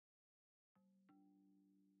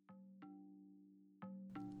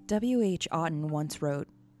W.H. Auden once wrote,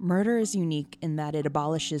 "Murder is unique in that it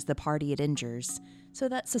abolishes the party it injures, so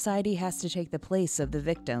that society has to take the place of the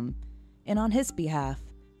victim, and on his behalf,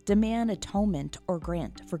 demand atonement or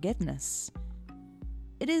grant forgiveness.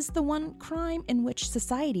 It is the one crime in which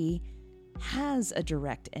society has a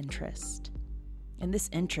direct interest." And this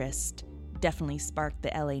interest definitely sparked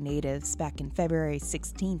the LA natives back in February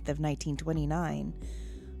 16th of 1929,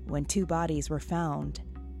 when 2 bodies were found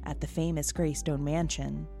at the famous Greystone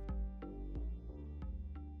Mansion.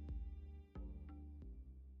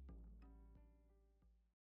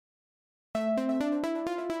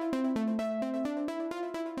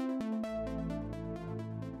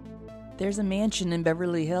 There's a mansion in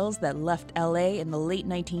Beverly Hills that left LA in the late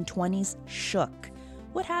 1920s shook.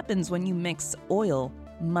 What happens when you mix oil,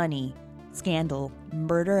 money, scandal,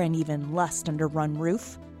 murder, and even lust under one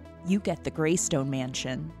roof? You get the Greystone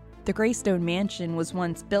Mansion. The Greystone Mansion was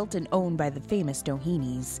once built and owned by the famous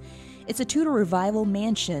Dohenyes. It's a Tudor revival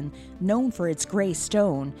mansion known for its gray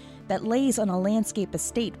stone that lays on a landscape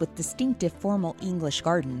estate with distinctive formal English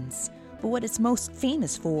gardens. But what it's most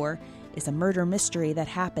famous for is a murder mystery that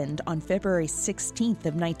happened on February 16th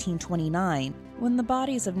of 1929, when the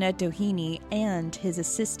bodies of Ned Doheny and his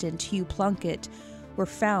assistant Hugh Plunkett were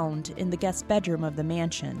found in the guest bedroom of the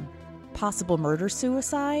mansion. Possible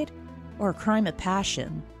murder-suicide? Or a crime of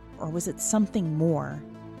passion? Or was it something more?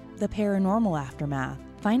 The paranormal aftermath.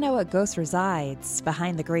 Find out what ghost resides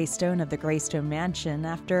behind the gray stone of the Greystone Mansion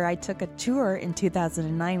after I took a tour in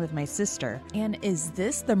 2009 with my sister. And is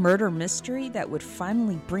this the murder mystery that would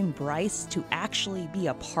finally bring Bryce to actually be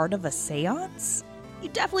a part of a seance? You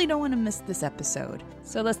definitely don't want to miss this episode.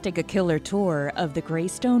 So let's take a killer tour of the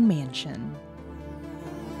Greystone Mansion.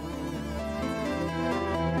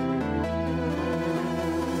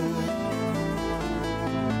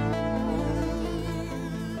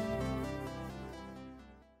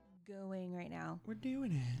 We're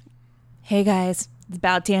doing it. Hey guys, it's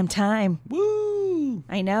about damn time. Woo!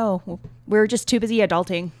 I know. We're just too busy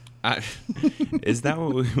adulting. Is that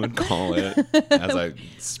what we would call it? As I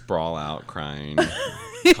sprawl out crying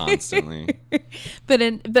constantly. But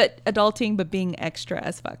adulting, but being extra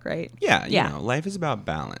as fuck, right? Yeah, you know, life is about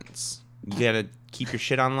balance. You gotta keep your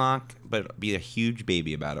shit on lock, but be a huge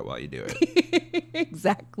baby about it while you do it.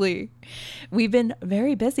 Exactly. We've been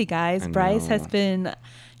very busy, guys. Bryce has been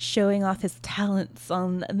showing off his talents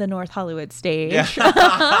on the North Hollywood stage.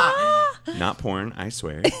 Yeah. Not porn, I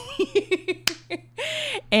swear.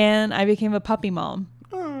 And I became a puppy mom.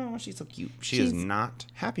 Oh, she's so cute. She is not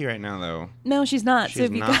happy right now, though. No, she's not. She's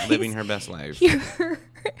not living her best life.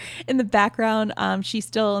 In the background, she's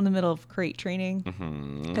still in the middle of crate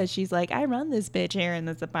training because she's like, I run this bitch here in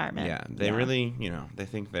this apartment. Yeah, they really, they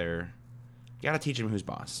think they're... You gotta teach him who's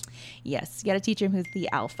boss. Yes, you gotta teach him who's the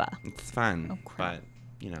alpha. It's fun, but...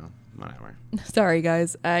 whatever. Sorry,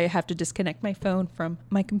 guys. I have to disconnect my phone from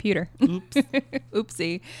my computer. Oops.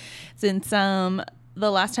 Oopsie. Since the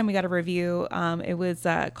last time we got a review, it was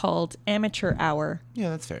called Amateur Hour.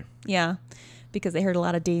 Yeah, that's fair. Yeah, because they heard a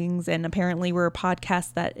lot of dings, and apparently we're a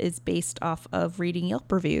podcast that is based off of reading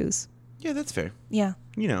Yelp reviews. Yeah, that's fair. Yeah.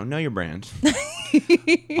 Know your brand.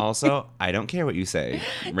 Also, I don't care what you say,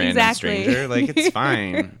 random stranger. Like, it's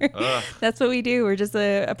fine. Ugh. That's what we do. We're just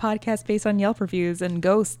a podcast based on Yelp reviews and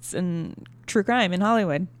ghosts and true crime in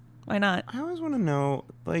Hollywood. Why not? I always want to know,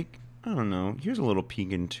 I don't know. Here's a little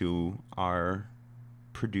peek into our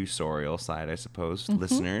producerial side, I suppose,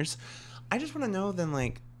 listeners. I just want to know then,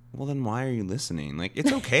 well, then why are you listening?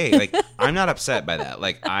 It's okay. I'm not upset by that.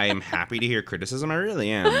 I am happy to hear criticism. I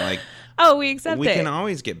really am. Oh, we accept it. We can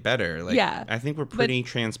always get better. Yeah. I think we're pretty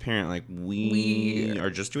transparent. We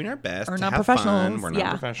are just doing our best to not have professionals. fun. We're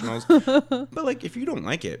not professionals. But, if you don't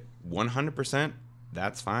like it, 100%,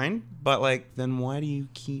 that's fine. But, then why do you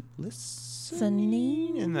keep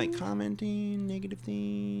listening and, commenting negative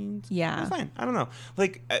things? Yeah. It's fine. I don't know.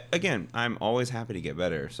 Again, I'm always happy to get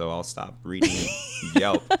better, so I'll stop reading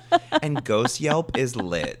Yelp. And Ghost Yelp is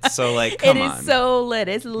lit. So, come on. It is so lit.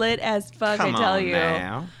 It's lit as fuck, I tell you.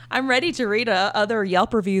 Now. I'm ready to read other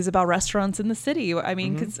Yelp reviews about restaurants in the city. I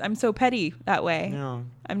mean, because I'm so petty that way. Yeah.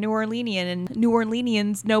 I'm New Orleanian, and New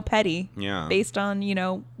Orleanians know petty. Yeah. Based on,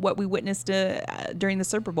 what we witnessed during the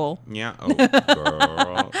Super Bowl. Yeah. Oh,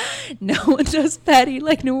 girl. No one does petty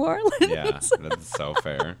like New Orleans. Yeah, that's so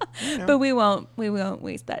fair. But we won't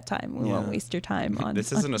waste that time. We won't waste your time on...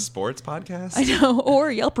 This isn't a sports podcast? I know, or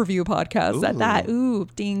a Yelp review podcast at that. Ooh,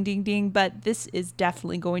 ding, ding, ding. But this is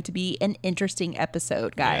definitely going to be an interesting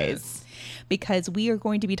episode, guys. Yes. Because we are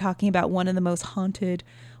going to be talking about one of the most haunted,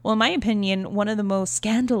 well, in my opinion, one of the most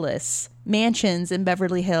scandalous mansions in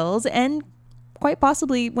Beverly Hills, and quite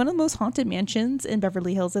possibly one of the most haunted mansions in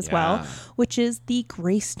Beverly Hills as well, which is the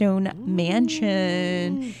Greystone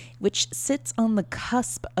Mansion, which sits on the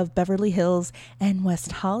cusp of Beverly Hills and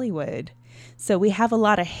West Hollywood. So we have a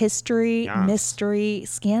lot of history, mystery,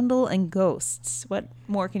 scandal, and ghosts. What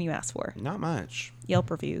more can you ask for? Not much.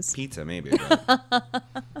 Yelp reviews. Pizza, maybe. But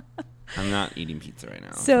I'm not eating pizza right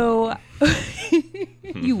now. So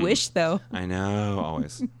you wish, though. I know.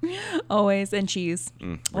 Always. Always. And cheese.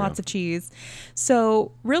 Lots of cheese.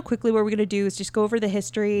 So real quickly, what we're going to do is just go over the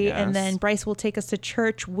history. And then Bryce will take us to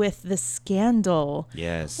church with the scandal.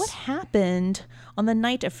 Yes. What happened on the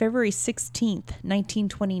night of February 16th,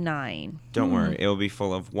 1929? Don't worry. It will be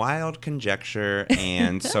full of wild conjecture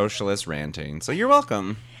and socialist ranting. So you're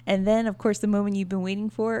welcome. And then, of course, the moment you've been waiting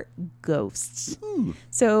for, ghosts.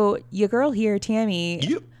 So your girl here,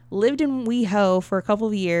 Tammy, lived in WeHo for a couple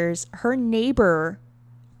of years. Her neighbor,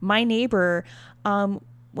 my neighbor,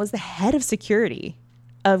 was the head of security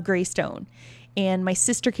of Greystone. And my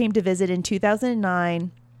sister came to visit in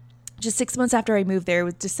 2009. Just 6 months after I moved there, it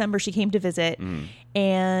was December, she came to visit.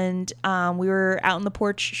 And we were out on the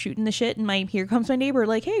porch shooting the shit. And here comes my neighbor,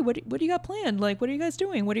 like, hey, what do you got planned? Like, what are you guys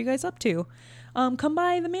doing? What are you guys up to? Come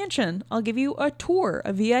by the mansion. I'll give you a tour,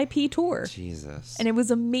 a VIP tour. Jesus. And it was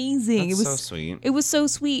amazing. That's it was so sweet. It was so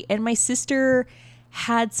sweet. And my sister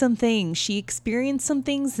had some things. She experienced some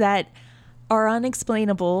things that are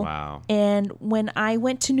unexplainable. Wow. And when I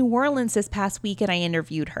went to New Orleans this past weekend, I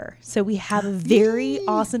interviewed her. So we have a very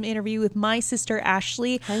awesome interview with my sister,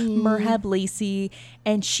 Ashley Merhab Lacey.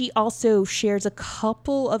 And she also shares a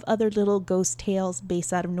couple of other little ghost tales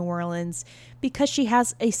based out of New Orleans because she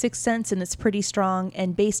has a sixth sense and it's pretty strong.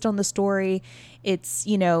 And based on the story, it's,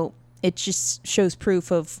 it just shows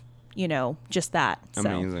proof of, just that.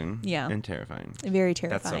 Amazing. So, yeah. And terrifying. Very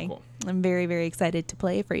terrifying. That's so cool. I'm very, very excited to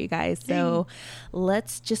play for you guys. So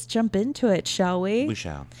let's just jump into it, shall we? We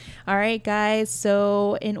shall. All right, guys.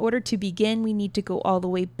 So in order to begin, we need to go all the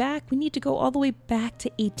way back. We need to go all the way back to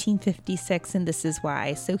 1856, and this is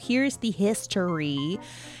why. So here's the history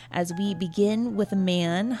as we begin with a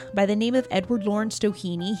man by the name of Edward Lawrence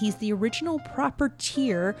Doheny. He's the original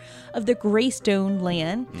proprietor of the Greystone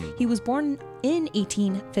land. He was born in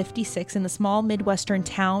 1856 in the small Midwestern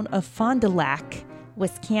town of Fond du Lac,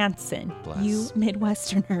 Wisconsin. Bless. You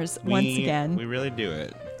Midwesterners, once again. We really do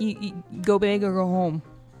it. You go big or go home.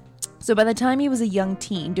 So by the time he was a young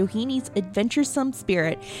teen, Doheny's adventuresome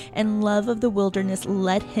spirit and love of the wilderness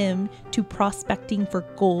led him to prospecting for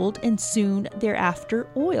gold and soon thereafter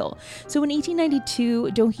oil. So in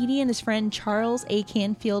 1892, Doheny and his friend Charles A.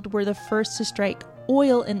 Canfield were the first to strike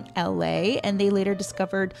oil in LA, and they later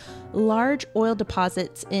discovered large oil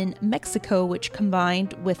deposits in Mexico, which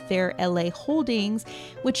combined with their LA holdings,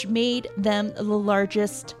 which made them the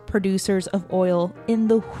largest producers of oil in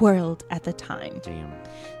the world at the time. Damn.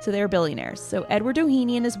 So they were billionaires. So Edward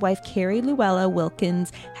Doheny and his wife, Carrie Luella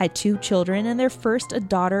Wilkins, had 2 children, and their first, a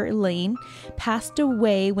daughter, Elaine, passed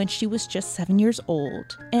away when she was just 7 years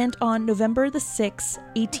old. And on November the 6th,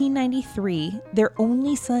 1893, their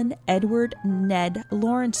only son, Edward Ned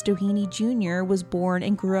Lawrence Doheny Jr., was born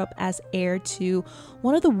and grew up as heir to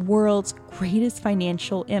one of the world's greatest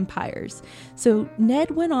financial empires. So Ned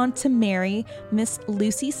went on to marry Miss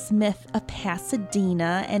Lucy Smith of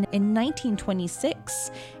Pasadena, and in 1926,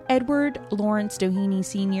 Edward Lawrence Doheny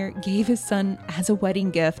Sr. gave his son as a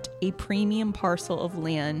wedding gift a premium parcel of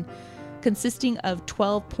land consisting of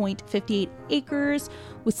 12.58 acres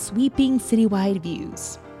with sweeping citywide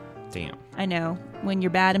views. Damn. I know, when you're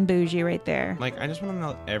bad and bougie right there. Like, I just want to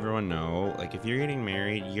let everyone know, like, if you're getting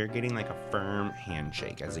married, you're getting, like, a firm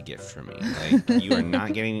handshake as a gift from me. Like, you are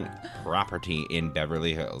not getting property in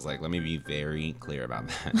Beverly Hills. Like, let me be very clear about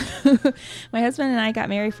that. My husband and I got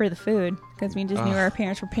married for the food because we just knew our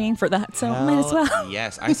parents were paying for that, so might as well.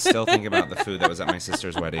 Yes, I still think about the food that was at my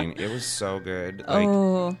sister's wedding. It was so good.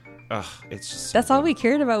 Like, it's just so that's all good. we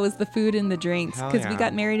cared about was the food and the drinks Hell because we yeah.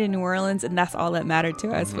 got married in New Orleans, and that's all that mattered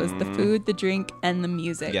to us was the food, the drink, and the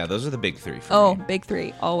music. Yeah, those are the big 3 for me. Big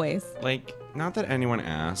 3, always. Like, not that anyone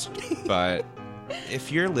asked, but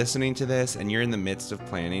if you're listening to this and you're in the midst of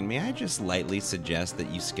planning, may I just lightly suggest that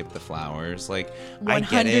you skip the flowers? Like,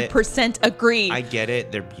 100% agree. I get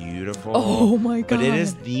it. They're beautiful. Oh my God. But it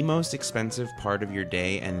is the most expensive part of your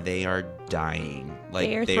day, and they are dying. Like,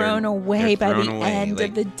 they're thrown away by the end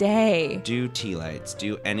of the day. Do tea lights.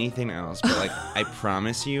 Do anything else. But, like, I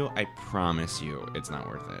promise you, it's not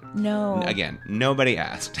worth it. No. Again, nobody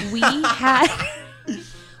asked. We had...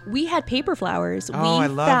 We had paper flowers. Oh, I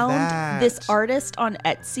love found that. this artist on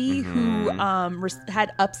Etsy who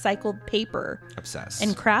had upcycled paper. Obsessed.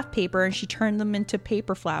 And craft paper, and she turned them into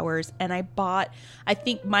paper flowers. And I bought, I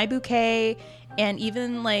think, my bouquet and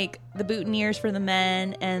even like the boutonnieres for the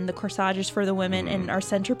men and the corsages for the women and our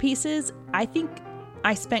centerpieces. I think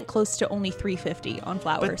I spent close to only $350 on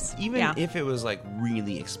flowers. But even if it was like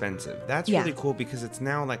really expensive, that's really cool because it's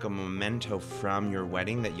now like a memento from your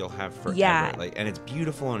wedding that you'll have forever. Yeah. Like, and it's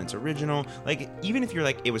beautiful and it's original. Like, even if you're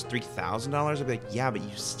like, it was $3,000, I'd be like, yeah, but you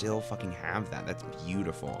still fucking have that. That's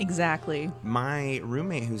beautiful. Exactly. My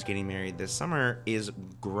roommate who's getting married this summer is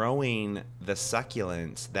growing the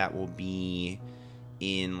succulents that will be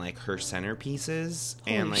in like her centerpieces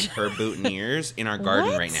and like her boutonnieres in our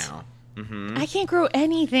garden right now. Mm-hmm. I can't grow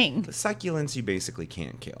anything. The succulents you basically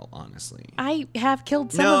can't kill, honestly. I have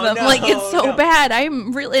killed some of them. It's so bad.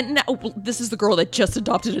 I'm really... No, this is the girl that just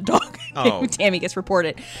adopted a dog. Oh. Tammy gets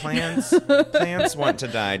reported. Plants want to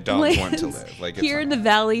die. Dogs want to live. Like, it's here in the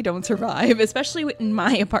valley don't survive, especially in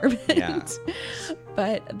my apartment. Yeah.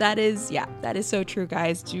 But that is so true,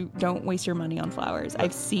 guys. Don't waste your money on flowers.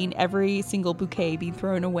 I've seen every single bouquet be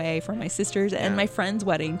thrown away for my sister's and my friend's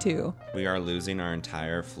wedding, too. We are losing our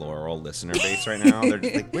entire floral listener base right now. They're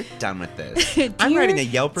just like, we're done with this. I'm writing a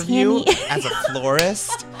Yelp review as a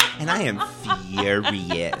florist, and I am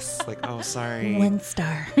furious. Like, oh, sorry. 1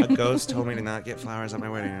 star. A ghost told me to not get flowers at my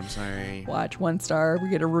wedding. I'm sorry. Watch 1 star. We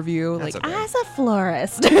get a review. That's like, okay. as a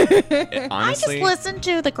florist. Honestly, I just listened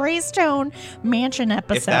to the Greystone Mansion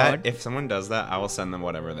episode. If someone does that, I will send them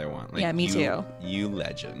whatever they want. Like, yeah, me too. You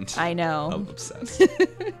legend. I know. I'm obsessed.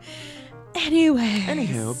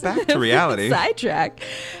 Anywho, back to reality. Sidetrack.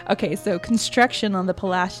 Okay, so construction on the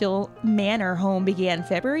palatial manor home began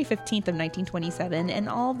February 15th of 1927, and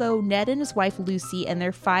although Ned and his wife Lucy and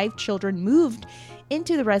their 5 children moved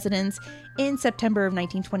into the residence in September of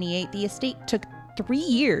 1928, the estate took 3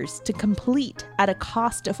 years to complete at a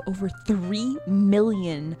cost of over $3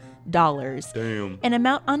 million. Damn. An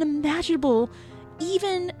amount unimaginable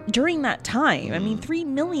even during that time. I mean, $3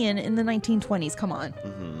 million in the 1920s. Come on.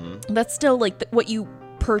 Mm-hmm. That's still like what you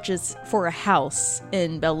purchase for a house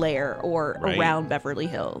in Bel Air or around Beverly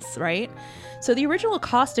Hills, right? So the original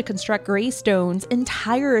cost to construct Greystone's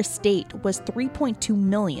entire estate was $3.2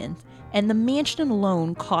 million. And the mansion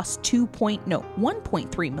alone cost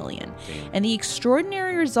 $1.3 million. Damn. And the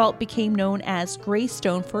extraordinary result became known as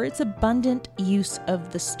Greystone for its abundant use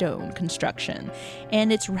of the stone construction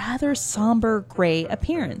and its rather somber gray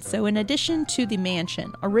appearance. So in addition to the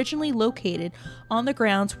mansion, originally located on the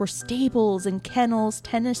grounds were stables and kennels,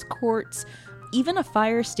 tennis courts, even a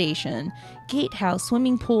fire station, gatehouse,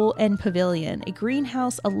 swimming pool, and pavilion, a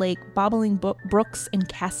greenhouse, a lake, babbling brooks, and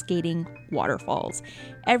cascading waterfalls.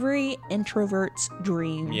 Every introvert's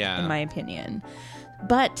dream, in my opinion.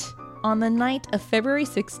 But on the night of February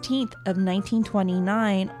 16th of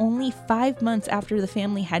 1929, only 5 months after the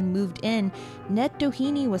family had moved in, Ned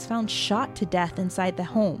Doheny was found shot to death inside the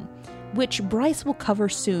home, which Bryce will cover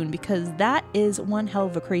soon because that is one hell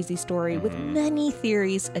of a crazy story with many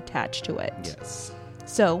theories attached to it. Yes.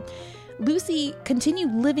 So, Lucy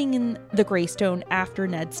continued living in the Greystone after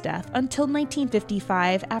Ned's death until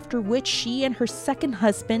 1955, after which she and her second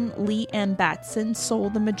husband, Lee M. Batson,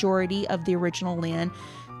 sold the majority of the original land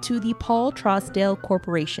to the Paul Trousdale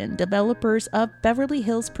Corporation, developers of Beverly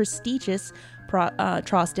Hills' prestigious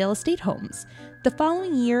Trousdale estate homes. The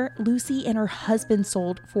following year, Lucy and her husband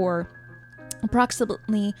sold for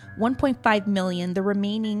approximately $1.5 million the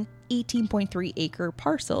remaining 18.3 acre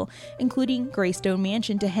parcel, including Greystone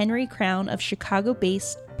Mansion, to Henry Crown of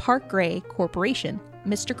Chicago-based Park Gray Corporation.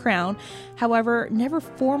 Mr. Crown, however, never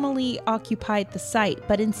formally occupied the site,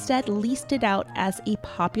 but instead leased it out as a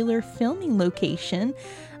popular filming location,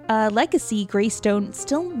 a legacy Greystone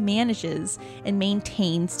still manages and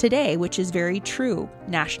maintains today, which is very true.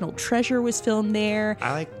 National Treasure was filmed there.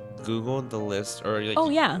 I Googled the list, or you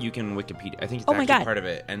can Wikipedia. I think it's actually part of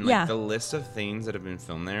it, and the list of things that have been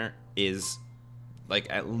filmed there is like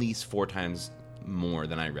at least 4 times more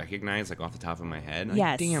than I recognize, like off the top of my head. Like,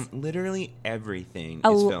 yes, damn, literally everything is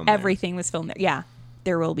filmed there. Everything was filmed there. Yeah,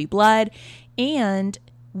 There Will Be Blood, and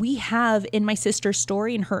we have in my sister's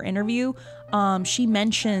story in her interview, she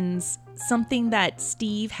mentions something that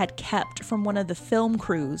Steve had kept from one of the film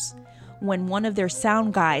crews when one of their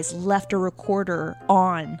sound guys left a recorder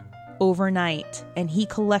on overnight, and he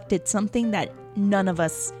collected something that none of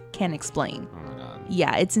us can explain. Oh my God.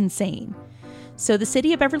 Yeah, it's insane. So the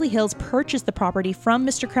city of Beverly Hills purchased the property from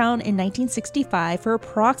Mr. Crown in 1965 for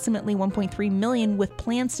approximately $1.3 million, with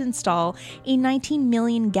plans to install a 19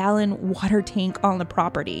 million gallon water tank on the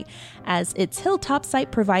property, as its hilltop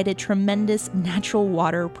site provided tremendous natural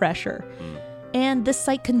water pressure. And this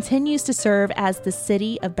site continues to serve as the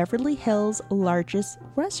city of Beverly Hills' largest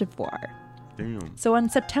reservoir. Damn. So on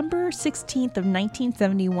September 16th of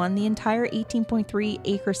 1971, the entire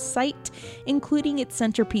 18.3-acre site, including its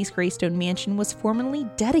centerpiece Greystone Mansion, was formally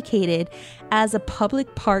dedicated as a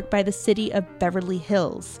public park by the city of Beverly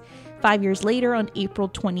Hills. 5 years later, on April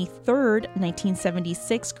 23rd,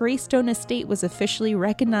 1976, Greystone Estate was officially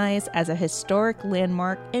recognized as a historic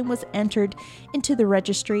landmark and was entered into the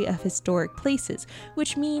Registry of Historic Places,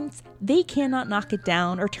 which means they cannot knock it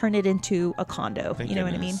down or turn it into a condo. Thank you know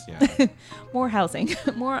goodness, what I mean? Yeah. More housing,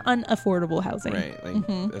 more unaffordable housing. Right.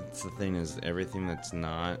 Like, that's the thing, is everything that's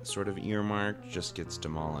not sort of earmarked just gets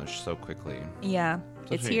demolished so quickly. Yeah.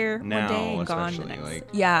 It's Especially here now, one day and gone the especially, next. like-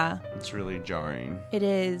 Yeah, It's really jarring. it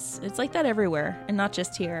is. It's like that everywhere, and not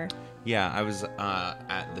just here. Yeah, I was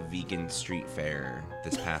at the vegan street fair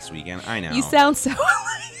this past weekend. I know. You sound so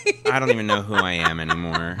I don't even know who I am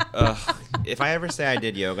anymore. Ugh. If I ever say I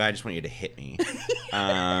did yoga, I just want you to hit me.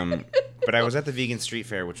 But I was at the vegan street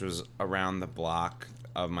fair, which was around the block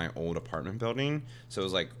of my old apartment building. So it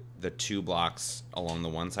was like the 2 blocks along the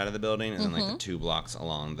one side of the building, and then like the 2 blocks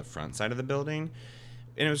along the front side of the building.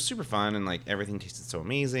 And it was super fun, and like everything tasted so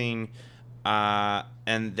amazing.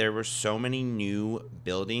 And there were so many new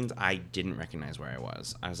buildings, I didn't recognize where I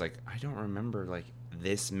was. I was like, I don't remember like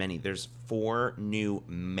this many. There's 4 new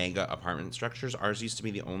mega apartment structures. Ours used to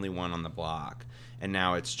be the only one on the block, and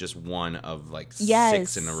now it's just one of like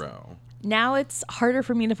 6 in a row. Now it's harder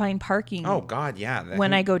for me to find parking. Oh God, yeah.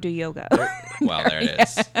 when I go do yoga. Well, there it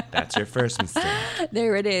is. That's your first mistake.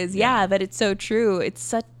 There it is. Yeah, but it's so true.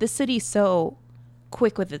 The city's so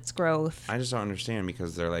quick with its growth. I just don't understand,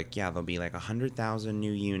 because they're like, yeah, there'll be like 100,000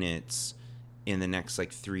 new units in the next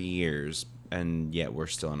like 3 years, and yet we're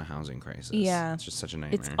still in a housing crisis. Yeah. It's just such a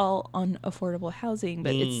nightmare. It's all unaffordable housing,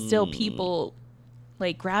 but it's still people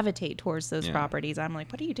like gravitate towards those properties. I'm like,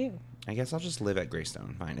 what do you do? I guess I'll just live at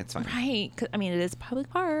Greystone. Fine, it's fine. Right. 'Cause, I mean, it is a public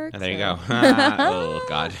park. Oh, there you go. Oh,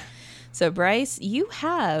 God. So, Bryce, you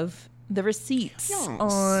have the receipts Yes.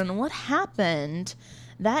 on what happened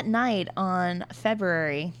that night on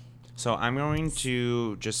February. So I'm going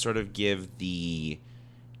to just sort of give the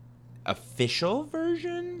official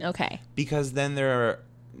version. Okay. Because then there are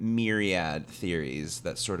myriad theories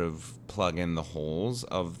that sort of plug in the holes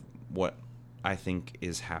of what I think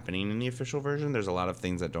is happening in the official version. There's a lot of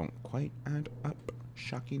things that don't quite add up,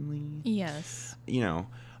 shockingly. Yes. You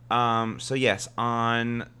know. So yes,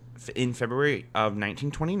 in February of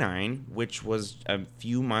 1929, which was a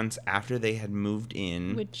few months after they had moved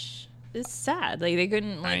in. Which is sad. Like, they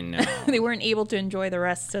couldn't, like, I know. they weren't able to enjoy the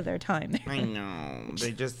rest of their time there. I know.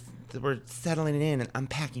 They were settling it in and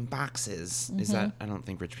unpacking boxes. Is that, I don't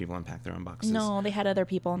think rich people unpack their own boxes. No, they had other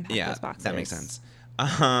people unpack Yeah, those boxes. that makes sense.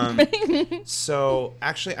 So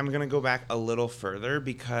actually, I'm going to go back a little further,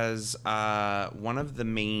 because one of the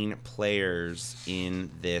main players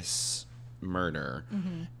in this murder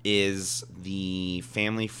is the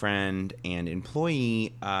family friend and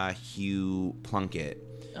employee, Hugh Plunkett.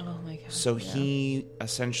 Oh, my God. So he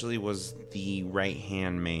essentially was the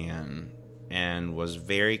right-hand man and was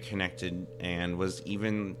very connected, and was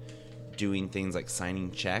even doing things like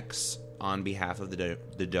signing checks on behalf of the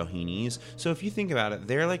Dohenyes. So if you think about it,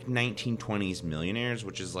 they're like 1920s millionaires,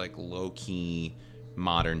 which is like low-key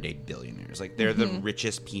modern-day billionaires. Like, they're the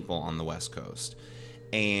richest people on the West Coast.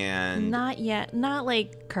 And Not yet. Not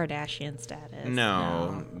like Kardashian status.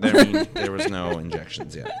 no. I mean, there was no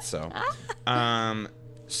injections yet.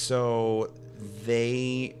 So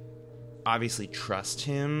they obviously trust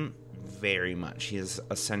him very much. He is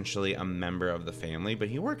essentially a member of the family, but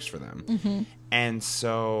he works for them. And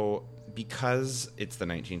so, because it's the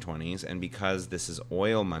 1920s and because this is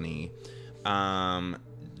oil money,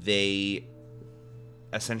 they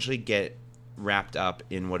essentially get wrapped up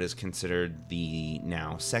in what is considered the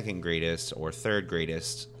now second greatest or third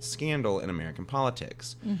greatest scandal in American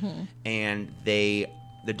politics. And the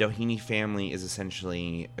Doheny family is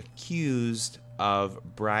essentially accused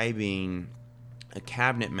of bribing a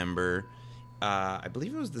cabinet member. I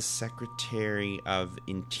believe it was the Secretary of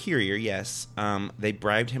Interior. Yes. They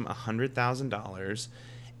bribed him $100,000,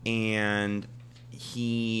 and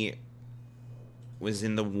he was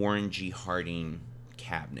in the Warren G. Harding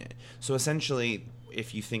cabinet. So essentially,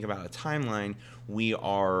 if you think about a timeline, we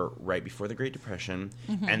are right before the Great Depression,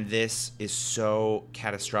 and this is so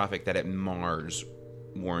catastrophic that it mars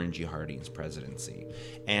Warren G. Harding's presidency.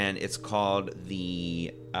 And it's called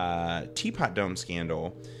the Teapot Dome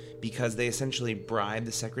scandal because they essentially bribed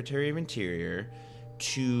the Secretary of Interior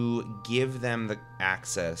to give them the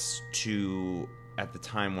access to, at the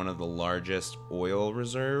time, one of the largest oil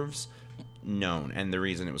reserves known. And the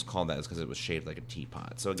reason it was called that is because it was shaped like a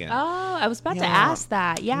teapot. So again, I was about to ask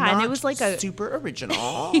that. Yeah, and it was like a super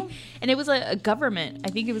original. and it was a government. I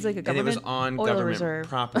think it was like a government. And it was on oil government reserve.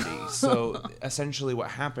 property. So essentially, what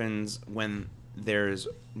happens when there's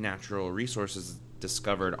natural resources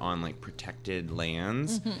discovered on like protected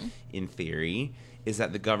lands, in theory, is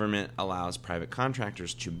that the government allows private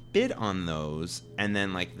contractors to bid on those, and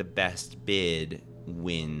then like the best bid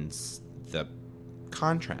wins the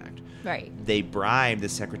contract. Right. They bribe the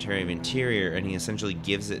Secretary of Interior, and he essentially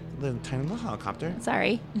gives it a tiny little helicopter.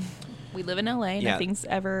 Sorry. We live in LA. Yeah. Nothing's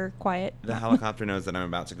ever quiet. The helicopter knows that I'm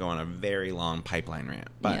about to go on a very long pipeline rant.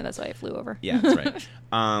 But yeah, that's why I flew over. yeah, that's right.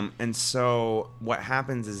 And so what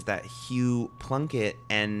happens is that Hugh Plunkett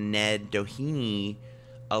and Ned Doheny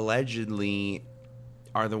allegedly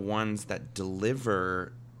are the ones that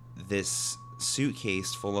deliver this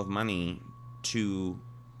suitcase full of money to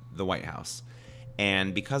the White House.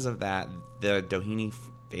 And because of that, the Doheny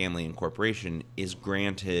family and corporation is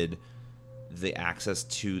granted the access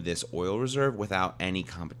to this oil reserve without any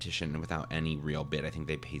competition and without any real bid. I think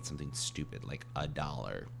they paid something stupid, like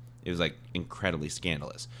 $1. It was like incredibly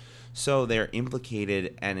scandalous. So they're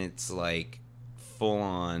implicated, and it's like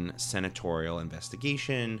full-on senatorial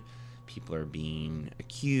investigation. People are being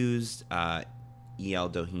accused. E.L.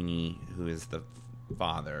 Doheny, who is the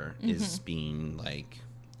father, is being like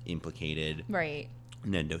implicated. Right.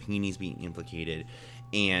 Ned Doheny's being implicated,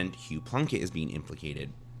 and Hugh Plunkett is being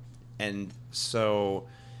implicated. And so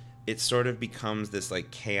it sort of becomes this like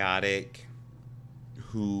chaotic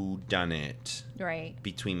whodunit Right.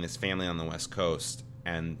 between this family on the West Coast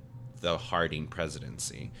and the Harding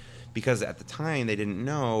presidency. Because at the time they didn't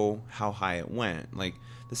know how high it went. Like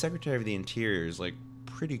the Secretary of the Interior is like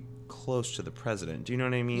pretty close to the president. Do you know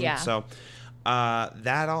what I mean? Yeah. So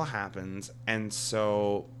that all happens, and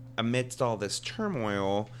so amidst all this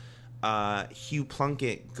turmoil, Hugh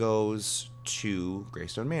Plunkett goes to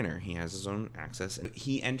Greystone Manor. He has his own access.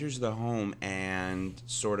 He enters the home and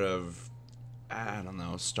sort of, I don't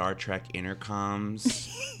know, Star Trek intercoms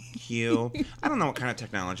Hugh. I don't know what kind of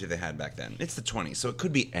technology they had back then. It's the 20s, so it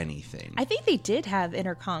could be anything. I think they did have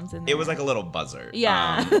intercoms in there. It was like a little buzzer.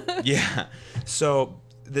 Yeah. Yeah. So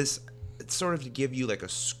this, it's sort of to give you like a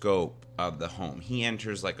scope of the home. He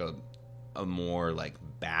enters like a more like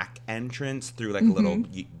back entrance through like a little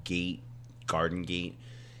gate, garden gate.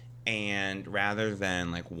 And rather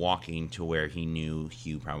than like walking to where he knew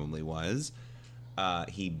Hugh probably was,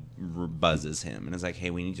 he buzzes him and is like,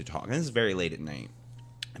 hey, we need to talk. And this is very late at night.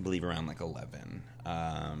 I believe around like 11.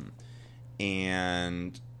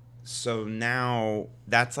 And so now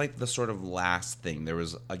that's like the sort of last thing. There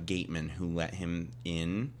was a gateman who let him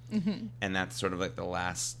in. And that's sort of like the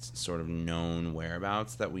last sort of known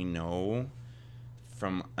whereabouts that we know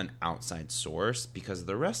from an outside source, because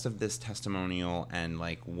the rest of this testimonial and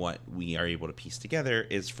like what we are able to piece together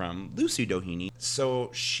is from Lucy Doheny. So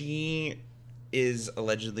she is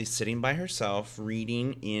allegedly sitting by herself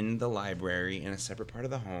reading in the library in a separate part of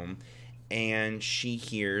the home, and she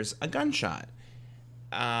hears a gunshot.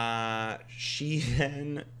 She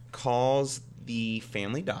then calls the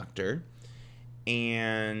family doctor,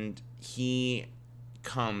 and he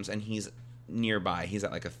comes, and he's nearby. He's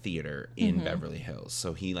at like a theater in Beverly Hills,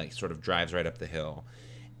 so he like sort of drives right up the hill,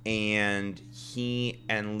 and he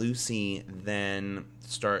and Lucy then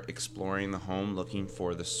start exploring the home looking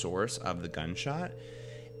for the source of the gunshot,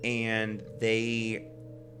 and they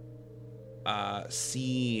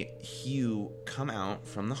see Hugh come out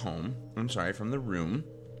from the room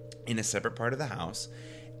in a separate part of the house,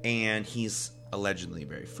 and he's allegedly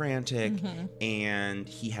very frantic, and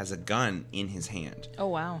he has a gun in his hand. Oh,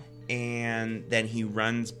 wow. And then he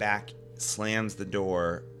runs back, slams the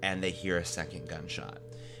door, and they hear a second gunshot.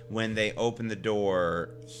 When they open the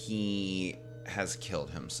door, he has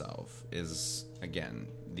killed himself, is, again,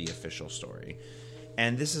 the official story.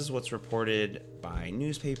 And this is what's reported by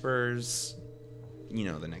newspapers,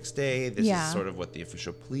 the next day. This is sort of what the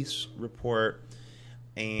official police report.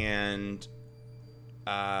 And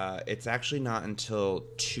it's actually not until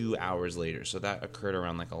 2 hours later. So that occurred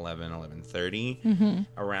around like 11:30.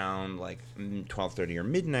 Around like 12:30 or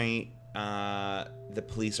midnight, the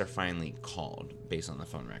police are finally called based on the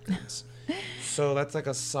phone records. So that's like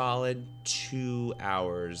a solid 2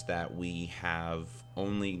 hours that we have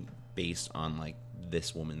only based on like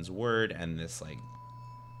this woman's word and this like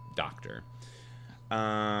doctor.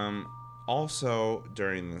 Also,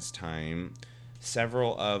 during this time,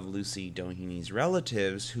 several of Lucy Doheny's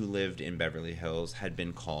relatives who lived in Beverly Hills had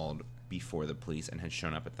been called before the police and had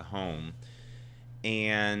shown up at the home.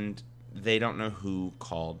 And they don't know who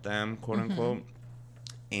called them, quote unquote.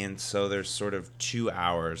 And so there's sort of 2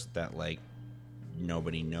 hours that, like,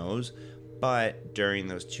 nobody knows. But during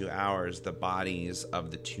those 2 hours, the bodies of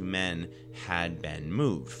the two men had been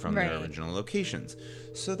moved from their original locations.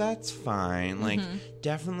 So that's fine. Like,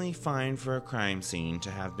 definitely fine for a crime scene to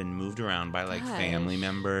have been moved around by, like, family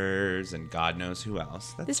members and God knows who else.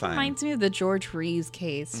 That's fine. This reminds me of the George Reeves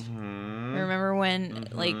case. Remember when,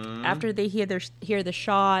 like, after they hear the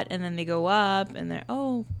shot and then they go up and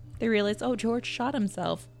they realize, George shot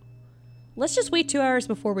himself. Let's just wait 2 hours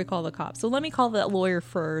before we call the cops. So let me call that lawyer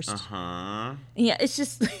first. Yeah, it's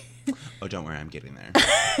just... Oh, don't worry, I'm getting there.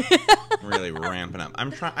 Really ramping up.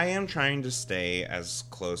 I am trying to stay as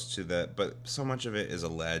close to but so much of it is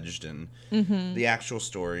alleged, and the actual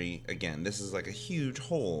story, again, this is like a huge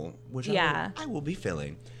hole, which I will be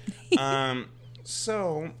filling.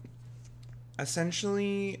 So,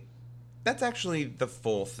 essentially, that's actually the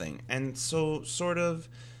full thing. And so, sort of,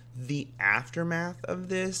 the aftermath of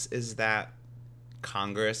this is that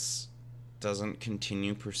Congress doesn't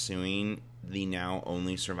continue pursuing the now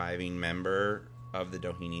only surviving member of the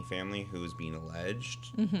Doheny family who is being alleged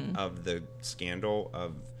of the scandal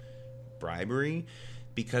of bribery,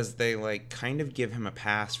 because they, like, kind of give him a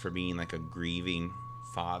pass for being, like, a grieving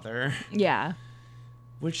father. Yeah.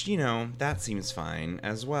 Which, you know, that seems fine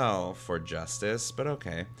as well for justice, but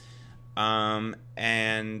okay.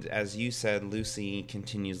 And as you said, Lucy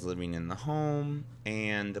continues living in the home,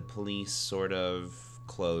 and the police sort of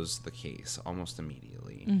close the case almost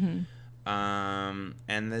immediately.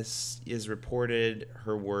 And this is reported,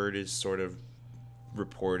 her word is sort of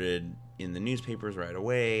reported in the newspapers right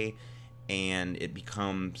away, and it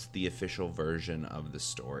becomes the official version of the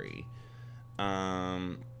story.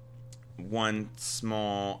 One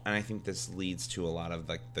small, and I think this leads to a lot of,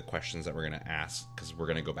 like, the questions that we're going to ask, because we're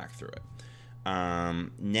going to go back through it.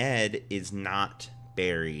 Ned is not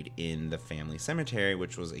buried in the family cemetery,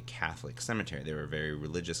 which was a Catholic cemetery. They were a very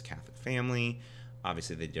religious Catholic family.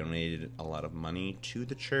 Obviously, they donated a lot of money to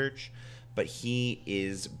the church, but he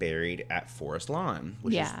is buried at Forest Lawn,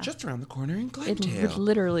 which is just around the corner in Glendale. It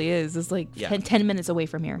literally is. It's like 10 minutes away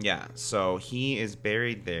from here. Yeah, so he is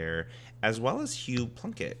buried there, as well as Hugh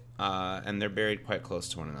Plunkett, and they're buried quite close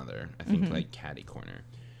to one another. I think, like, catty corner.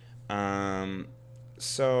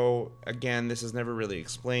 So, again, this is never really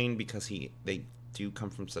explained because they do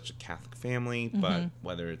come from such a Catholic family, but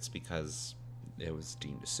whether it's because it was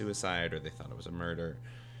deemed a suicide or they thought it was a murder,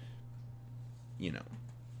 you know,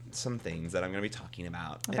 some things that I'm going to be talking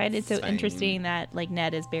about. I find it so interesting that, like,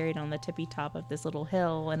 Ned is buried on the tippy top of this little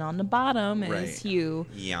hill, and on the bottom is Hugh.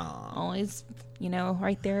 Yeah. Always, you know,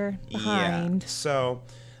 right there behind. Yeah. So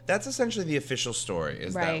that's essentially the official story,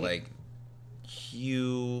 is that, like,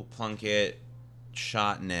 Hugh Plunkett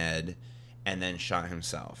shot Ned and then shot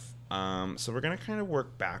himself. So we're going to kind of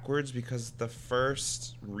work backwards, because the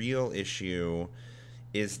first real issue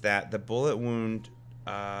is that the bullet wound,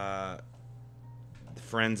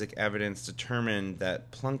 forensic evidence determined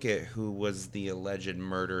that Plunkett, who was the alleged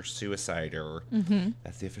murder-suicider,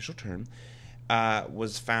 that's the official term,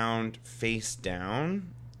 was found face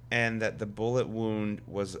down, and that the bullet wound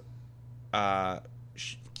was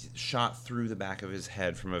shot through the back of his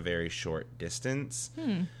head from a very short distance.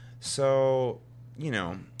 So, you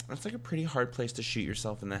know, that's like a pretty hard place to shoot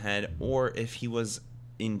yourself in the head, or if he was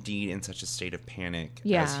indeed in such a state of panic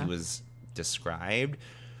as he was described,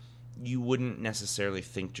 you wouldn't necessarily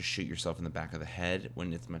think to shoot yourself in the back of the head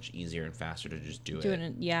when it's much easier and faster to just do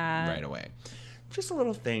it right away. Just a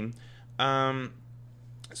little thing.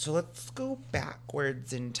 So let's go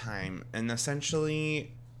backwards in time, and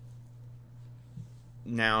essentially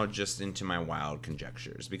now just into my wild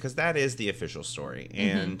conjectures, because that is the official story.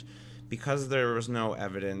 And because there was no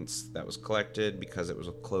evidence that was collected, because it was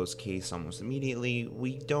a closed case almost immediately,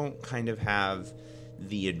 we don't kind of have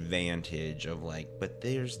the advantage of, like, but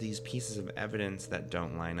there's these pieces of evidence that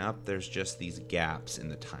don't line up. There's just these gaps in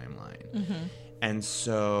the timeline. And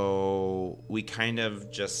so we kind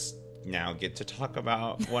of just now get to talk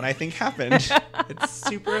about what I think happened. It's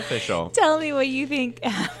super official. Tell me what you think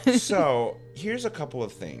happened. So here's a couple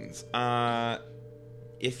of things.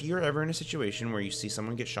 If you're ever in a situation where you see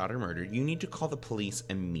someone get shot or murdered, you need to call the police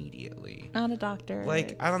immediately. Not a doctor.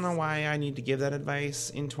 Like, I don't know why I need to give that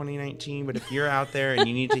advice in 2019, but if you're out there and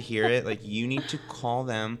you need to hear it, like, you need to call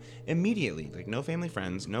them immediately. Like, no family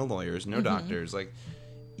friends, no lawyers, no doctors. Like,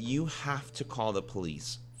 you have to call the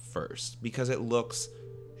police first, because it looks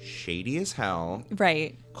shady as hell.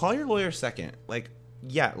 Right. Call your lawyer second. Like,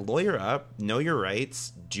 yeah, lawyer up, know your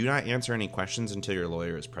rights. Do not answer any questions until your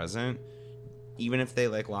lawyer is present. Even if they,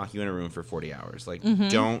 like, lock you in a room for 40 hours. Like,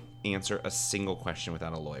 don't answer a single question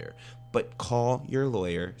without a lawyer. But call your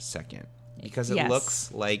lawyer second. Because it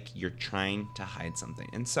looks like you're trying to hide something.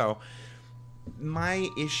 And so, my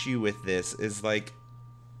issue with this is, like,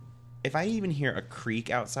 if I even hear a creak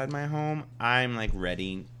outside my home, I'm, like,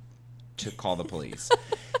 ready to call the police.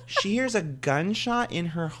 She hears a gunshot in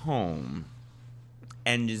her home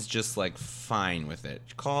and is just, like, fine with it.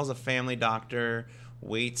 She calls a family doctor,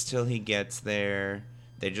 waits till he gets there.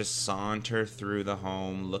 They just saunter through the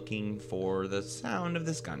home looking for the sound of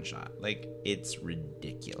this gunshot. Like, it's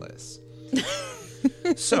ridiculous.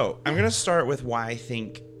 So, I'm going to start with why I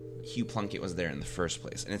think Hugh Plunkett was there in the first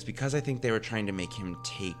place. And it's because I think they were trying to make him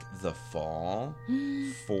take the fall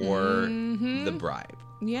for the bribe.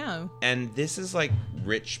 Yeah. And this is like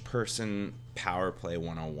rich person power play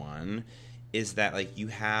 101, is that like you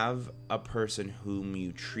have a person whom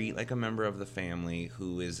you treat like a member of the family,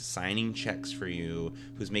 who is signing checks for you,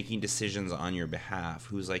 who's making decisions on your behalf,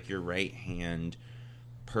 who's like your right hand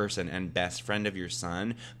person and best friend of your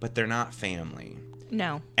son, but they're not family.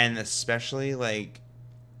 No. And especially like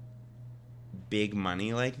big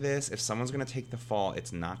money like this, if someone's going to take the fall,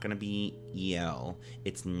 it's not going to be EL.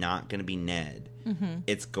 It's not going to be Ned.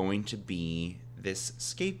 It's going to be this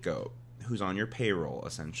scapegoat who's on your payroll,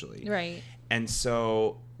 essentially. Right. And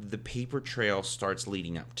so the paper trail starts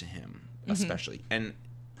leading up to him, especially. And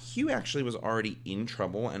Hugh actually was already in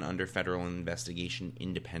trouble and under federal investigation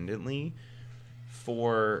independently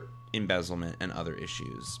for embezzlement and other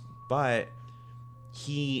issues. But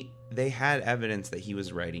they had evidence that he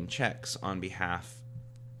was writing checks on behalf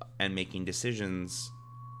and making decisions,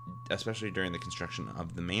 especially during the construction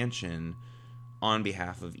of the mansion, on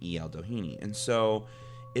behalf of E.L. Doheny. And so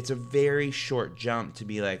it's a very short jump to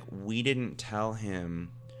be like, we didn't tell him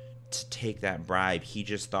to take that bribe. He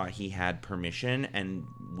just thought he had permission, and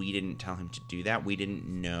we didn't tell him to do that. We didn't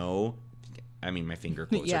know. I mean, my finger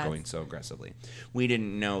quotes are going so aggressively. We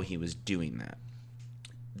didn't know he was doing that.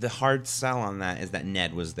 The hard sell on that is that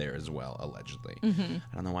Ned was there as well, allegedly.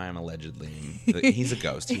 I don't know why I'm allegedly. He's a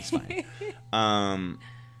ghost. He's fine.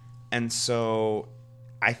 And so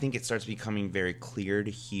I think it starts becoming very clear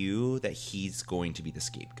to Hugh that he's going to be the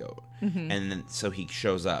scapegoat. And then so he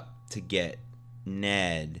shows up to get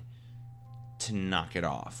Ned to knock it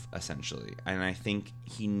off, essentially. And I think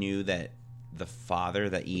he knew that the father,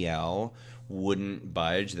 that EL, wouldn't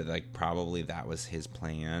budge, that like probably that was his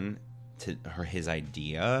plan, or his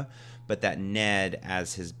idea, but that Ned,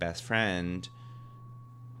 as his best friend,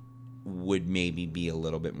 would maybe be a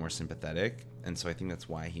little bit more sympathetic. And so I think that's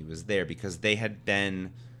why he was there, because they had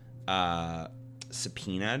been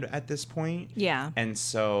subpoenaed at this point. Yeah. And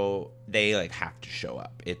so they like have to show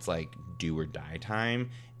up. It's like do or die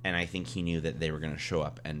time. And I think he knew that they were going to show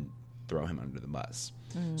up and throw him under the bus.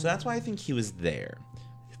 So that's why I think he was there,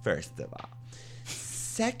 first of all.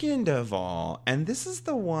 Second of all, and this is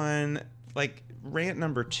the one, like, rant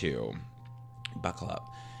number 2, buckle up.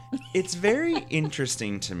 It's very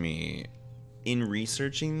interesting to me in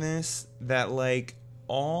researching this that, like,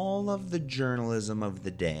 all of the journalism of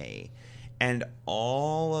the day and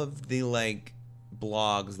all of the, like,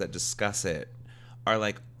 blogs that discuss it are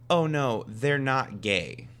like, oh no, they're not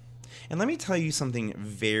gay. And let me tell you something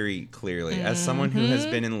very clearly. As someone who has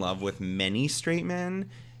been in love with many straight men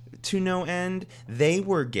to no end, they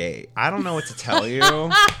were gay. I don't know what to tell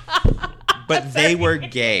you, but they were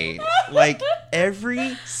gay. Like,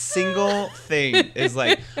 every single thing is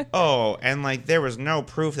like, oh, and like there was no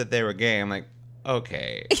proof that they were gay. I'm like,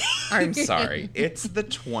 okay, I'm sorry. It's the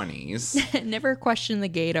 20s. Never question the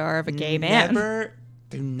gaydar of a gay man. Never.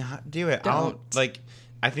 Do not do it. Don't.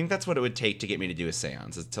 I think that's what it would take to get me to do a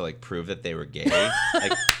seance, is to, like, prove that they were gay.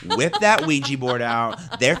 Like, whip that Ouija board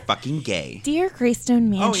out. They're fucking gay. Dear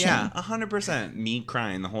Greystone Mansion. Oh, yeah. 100%. Me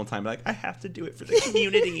crying the whole time. Like, I have to do it for the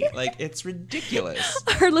community. Like, it's ridiculous.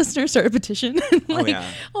 Our listeners start a petition. Like, oh, yeah.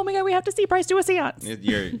 Oh, my God, we have to see Bryce do a seance.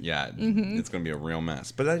 It's going to be a real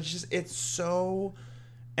mess. But it's so...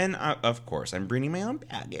 And, of course, I'm bringing my own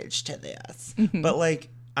baggage to this. But, like,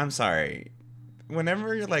 I'm sorry.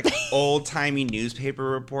 Whenever you're like old-timey newspaper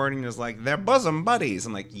reporting is like, they're bosom buddies.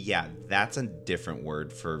 I'm like, yeah, that's a different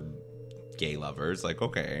word for gay lovers. Like,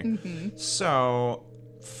 okay. So,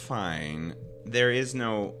 fine. There is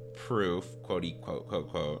no proof, quote,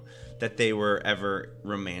 quote, that they were ever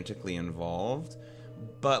romantically involved.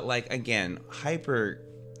 But, like, again, hyper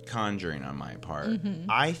conjuring on my part.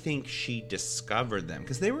 I think she discovered them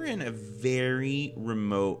because they were in a very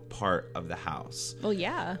remote part of the house. Well,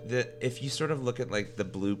 yeah. If you sort of look at like the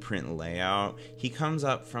blueprint layout, he comes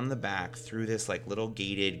up from the back through this like little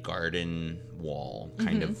gated garden wall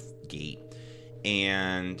kind of gate,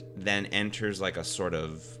 and then enters like a sort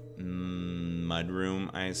of mud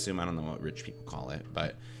room, I assume. I don't know what rich people call it,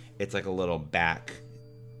 but it's like a little back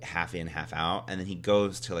half in, half out, and then he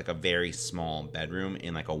goes to like a very small bedroom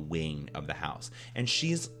in like a wing of the house, and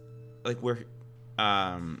she's like where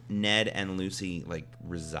Ned and Lucy like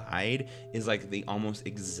reside is like the almost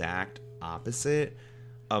exact opposite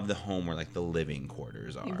of the home where like the living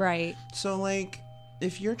quarters are. Right. So like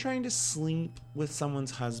if you're trying to sleep with someone's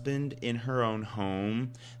husband in her own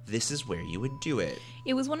home, this is where you would do it.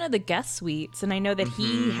 It was one of the guest suites, and I know that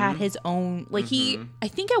he had his own, like he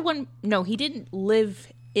didn't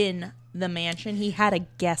live in the mansion. He had a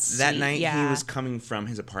guest suite. That night he was coming from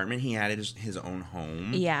his apartment. He had his own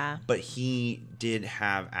home. Yeah. But he did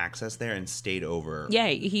have access there and stayed over. Yeah,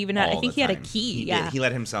 he even had, I think he had a key. He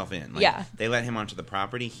let himself in. Like, they let him onto the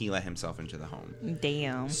property. He let himself into the home.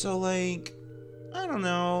 Damn. So like, I don't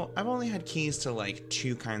know. I've only had keys to like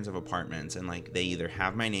 2 kinds of apartments, and like they either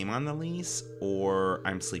have my name on the lease or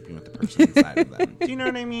I'm sleeping with the person inside of them. Do you know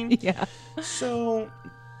what I mean? Yeah. So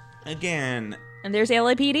again, and there's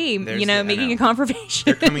LAPD, making a confirmation.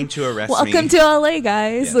 They're coming to arrest me. Welcome to LA,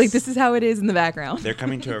 guys. Yes. Like, this is how it is in the background. They're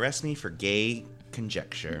coming to arrest me for gay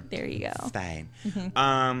conjecture. There you go. Fine.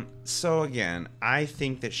 Mm-hmm. So again, I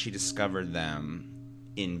think that she discovered them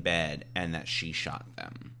in bed and that she shot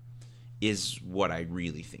them is what I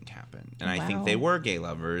really think happened. And I think they were gay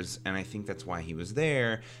lovers, and I think that's why he was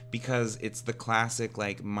there, because it's the classic,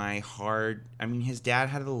 like, his dad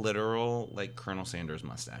had a literal, like, Colonel Sanders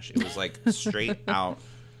mustache. It was, like, straight out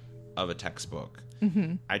of a textbook.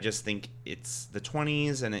 Mm-hmm. I just think it's the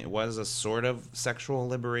 20s, and it was a sort of sexual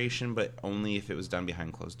liberation, but only if it was done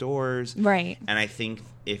behind closed doors. Right. And I think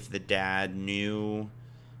if the dad knew,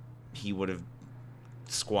 he would have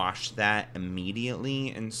squashed that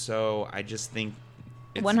immediately, and so I just think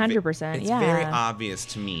 100%. It's very obvious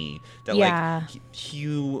to me that like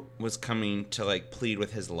Hugh was coming to like plead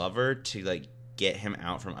with his lover to like get him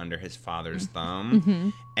out from under his father's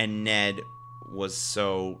thumb, and Ned was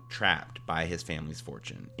so trapped by his family's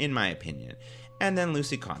fortune, in my opinion. And then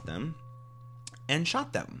Lucy caught them and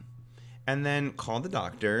shot them, and then called the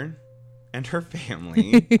doctor and her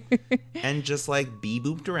family and just like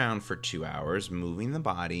bee-booped around for 2 hours, moving the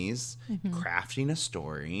bodies, crafting a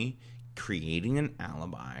story, creating an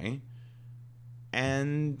alibi.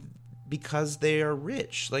 And because they are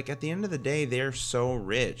rich, like at the end of the day, they're so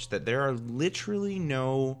rich that there are literally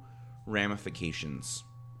no ramifications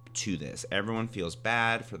to this. Everyone feels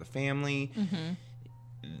bad for the family.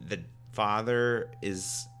 The father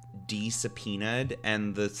is de-subpoenaed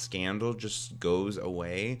and the scandal just goes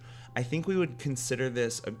away. I think we would consider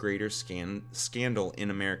this a greater scandal in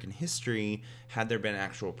American history had there been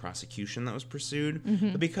actual prosecution that was pursued.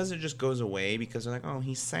 But because it just goes away, because they're like, oh,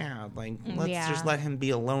 he's sad, like, let's just let him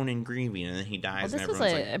be alone and grieving, and then he dies. Well, this and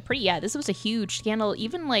was this was a huge scandal.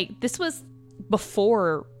 Even like this was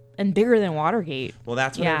before and bigger than Watergate. Well,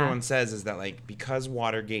 that's what everyone says, is that like because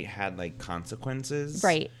Watergate had like consequences,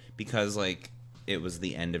 right? Because like it was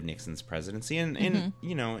the end of Nixon's presidency, and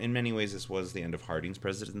in many ways this was the end of Harding's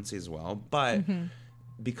presidency as well, but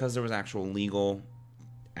because there was actual legal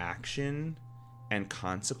action and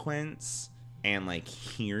consequence and like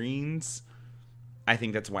hearings, I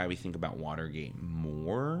think that's why we think about Watergate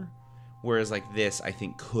more, whereas like this I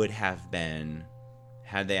think could have been,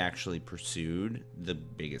 had they actually pursued, the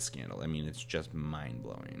biggest scandal. I mean, it's just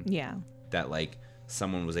mind-blowing that like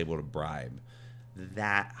someone was able to bribe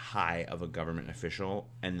that high of a government official,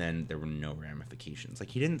 and then there were no ramifications. Like,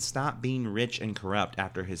 he didn't stop being rich and corrupt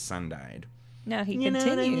after his son died. No, he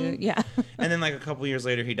continued. Yeah. And then like a couple years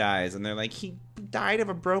later he dies, and they're like, he died of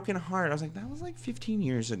a broken heart. I was like, that was like 15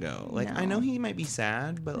 years ago. Like, I know he might be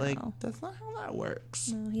sad, but like that's not how that works.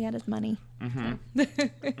 No, he had his money.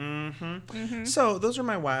 So those are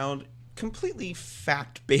my wild, completely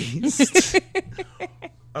fact-based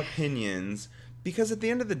opinions, because at the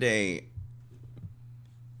end of the day,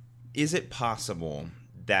 is it possible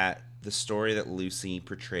that the story that Lucy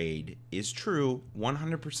portrayed is true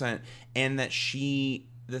 100%, and that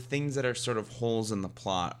the things that are sort of holes in the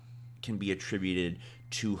plot can be attributed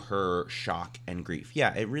to her shock and grief?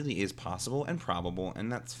 Yeah, it really is possible and probable, and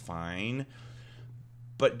that's fine.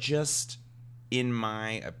 But just in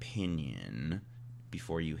my opinion,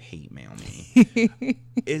 before you hate mail me,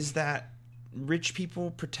 is that rich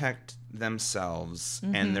people protect themselves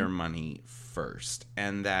and their money first,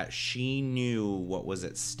 and that she knew what was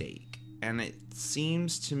at stake. And it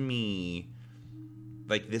seems to me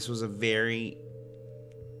like this was a very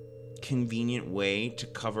convenient way to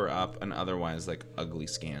cover up an otherwise like ugly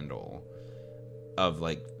scandal of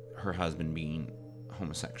like her husband being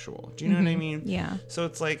homosexual. Do you know what I mean? Yeah. So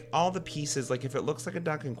it's like all the pieces, like if it looks like a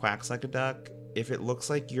duck and quacks like a duck, if it looks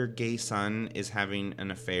like your gay son is having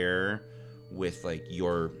an affair with like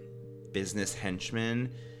your business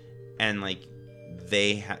henchman, and like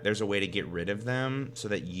there's a way to get rid of them so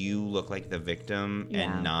that you look like the victim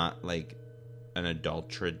and not like an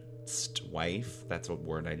adulterist wife. That's what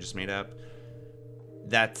word I just made up.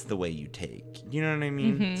 That's the way you take. You know what I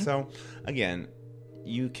mean? So again,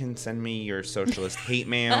 you can send me your socialist hate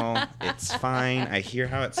mail. It's fine. I hear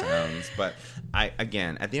how it sounds, but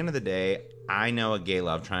again, at the end of the day, I know a gay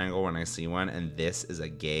love triangle when I see one, and this is a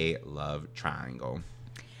gay love triangle.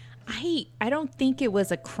 I don't think it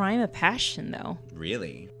was a crime of passion, though.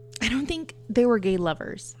 Really? I don't think they were gay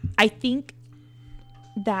lovers. I think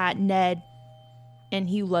that Ned and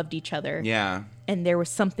Hugh loved each other. Yeah. And there was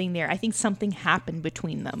something there. I think something happened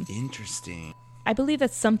between them. Interesting. I believe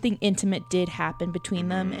that something intimate did happen between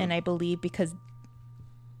them, and I believe because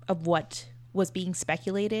of what was being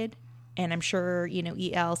speculated. And I'm sure, you know,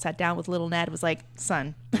 E.L. sat down with little Ned, was like,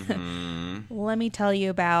 son, let me tell you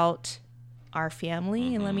about our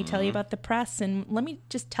family, and let me tell you about the press, and let me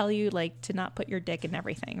just tell you, like, to not put your dick in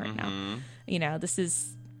everything right now. You know,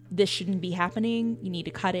 this shouldn't be happening. You need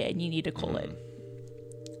to cut it, and you need to cool it.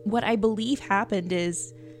 What I believe happened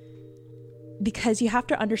is, because you have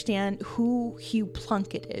to understand who Hugh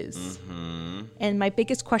Plunkett is. And my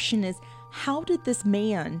biggest question is, how did this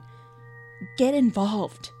man get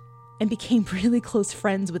involved and became really close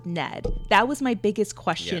friends with Ned? That was my biggest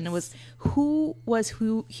question. Yes. Was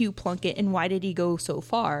who Hugh Plunkett, and why did he go so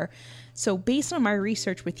far? So based on my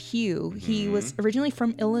research with Hugh, he was originally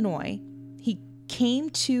from Illinois. He came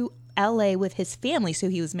to LA with his family, so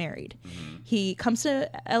he was married. He comes to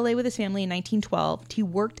LA with his family in 1912. He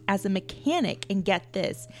worked as a mechanic, and get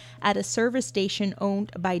this, at a service station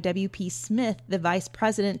owned by W.P. Smith, the vice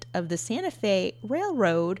president of the Santa Fe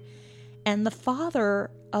Railroad and the father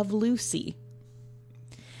of Lucy.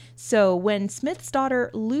 So when Smith's daughter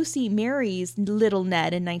Lucy marries little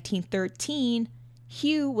Ned in 1913,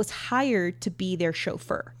 Hugh was hired to be their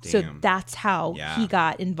chauffeur. Damn. So that's how he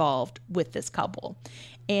got involved with this couple.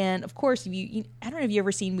 And of course, I don't know if you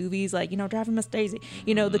ever seen movies like, you know, Driving Miss Daisy,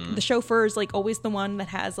 you know, the chauffeur is like always the one that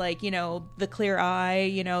has like, you know, the clear eye,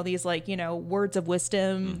 you know, these like, you know, words of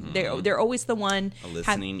wisdom. They're always the one. A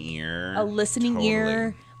listening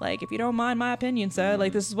ear. Like, if you don't mind my opinion, sir,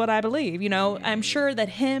 like, this is what I believe, you know. I'm sure that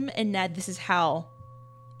him and Ned, this is how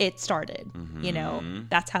it started, you know.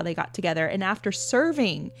 That's how they got together. And after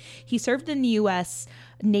serving, he served in the U.S.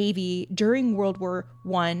 Navy during World War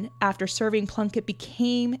I. After serving, Plunkett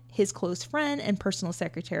became his close friend and personal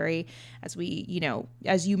secretary, as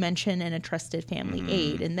you mentioned, and a trusted family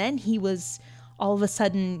aide. And then he was all of a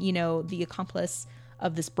sudden, you know, the accomplice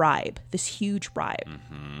of this bribe, this huge bribe.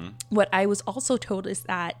 What I was also told is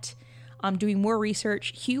that doing more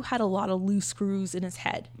research, Hugh had a lot of loose screws in his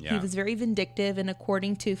head. He was very vindictive, and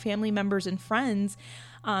according to family members and friends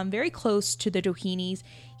very close to the Dohenyes,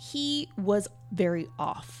 he was very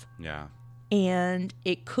off. Yeah. And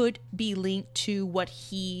it could be linked to what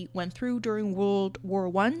he went through during World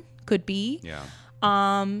War I, could be.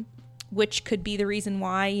 Yeah. Which could be the reason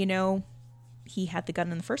why, you know, he had the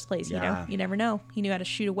gun in the first place. You know, you never know. He knew how to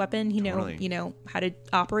shoot a weapon. He knew how to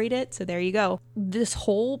operate it. So there you go. This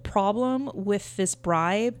whole problem with this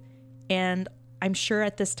bribe, and I'm sure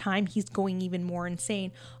at this time he's going even more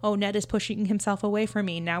insane. Oh, Ned is pushing himself away from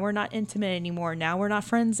me. Now we're not intimate anymore. Now we're not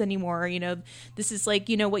friends anymore. You know, this is like,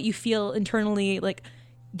 you know, what you feel internally, like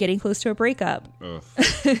getting close to a breakup.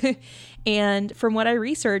 And from what I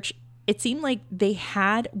researched, it seemed like they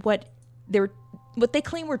had what they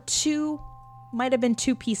claim were might have been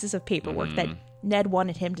two pieces of paperwork that Ned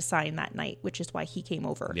wanted him to sign that night, which is why he came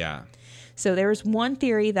over. Yeah. So there was one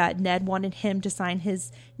theory that Ned wanted him to sign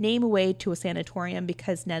his name away to a sanatorium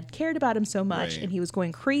because Ned cared about him so much, and he was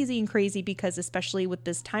going crazy because, especially with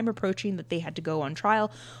this time approaching that they had to go on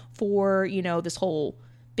trial for, you know, this whole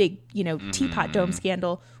big, you know, Teapot Dome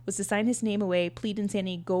scandal, was to sign his name away, plead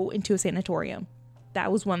insanity, go into a sanatorium.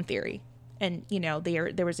 That was one theory. And, you know,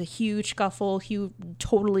 there was a huge scuffle. Hugh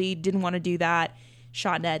totally didn't want to do that.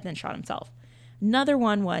 Shot Ned, then shot himself. Another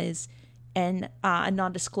one was a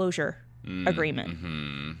non-disclosure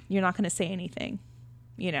agreement. You're not going to say anything,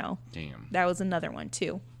 you know. Damn. That was another one,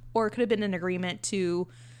 too. Or it could have been an agreement to,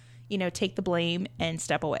 take the blame and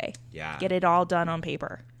step away. Yeah. Get it all done on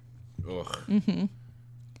paper. Ugh.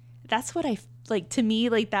 That's what I like. To me,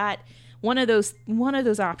 like that, one of those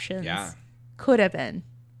options Yeah. could have been.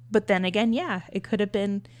 But then again, yeah, it could have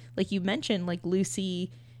been, like you mentioned, like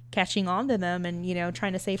Lucy catching on to them and,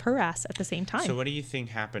 trying to save her ass at the same time. So what do you think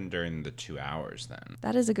happened during the 2 hours then?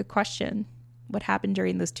 That is a good question. What happened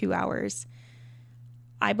during those 2 hours?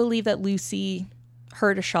 I believe that Lucy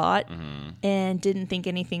heard a shot and didn't think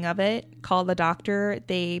anything of it. Called the doctor.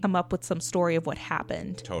 They come up with some story of what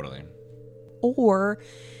happened. Totally. Or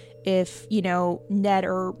if,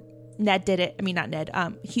 Ned did it. I mean, not Ned.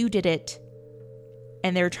 Hugh did it.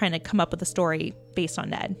 And they were trying to come up with a story based on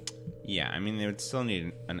Ned. Yeah, I mean, they would still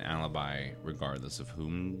need an alibi regardless of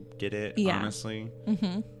whom did it, Yeah. honestly.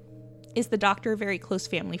 Is the doctor a very close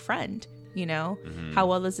family friend? How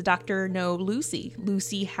well does the doctor know Lucy?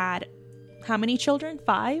 Lucy had how many children?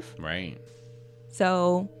 5? Right.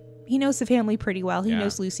 So he knows the family pretty well. He Yeah.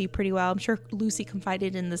 knows Lucy pretty well. I'm sure Lucy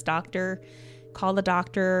confided in this doctor. Call the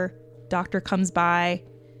doctor. Doctor comes by.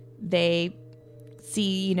 They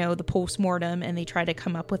see, the postmortem, and they try to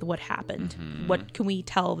come up with what happened. What can we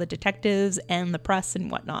tell the detectives and the press and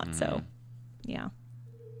whatnot? So, yeah.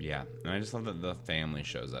 Yeah. And I just love that the family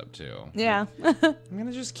shows up too. Yeah. I'm going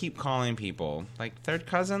to just keep calling people. Like, third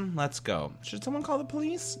cousin, let's go. Should someone call the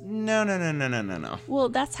police? No. Well,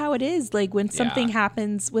 that's how it is. Like, when something Yeah.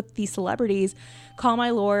 happens with these celebrities, call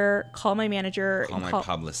my lawyer, call my manager, Call my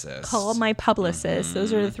publicist. Call my publicist.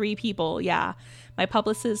 Those are the 3 people. Yeah. My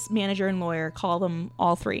publicist, manager, and lawyer. Call them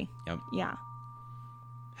all 3. Yep. Yeah.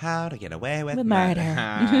 How to get away with murder.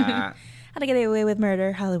 murder. How to get away with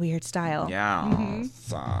murder, Hollyweird style. Yeah.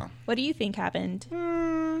 So. What do you think happened?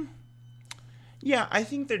 Yeah, I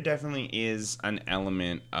think there definitely is an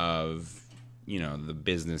element of, the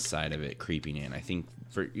business side of it creeping in. I think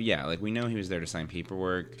like we know he was there to sign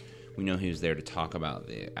paperwork. We know he was there to talk about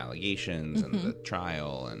the allegations and the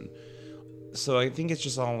trial. And so I think it's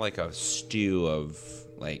just all like a stew of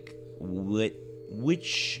like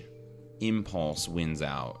which impulse wins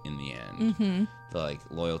out in the end. The like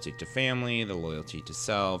loyalty to family, the loyalty to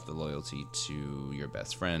self, the loyalty to your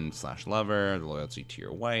best friend / lover, the loyalty to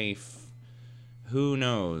your wife. Who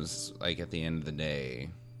knows? Like at the end of the day,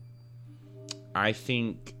 I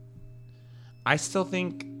still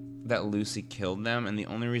think that Lucy killed them, and the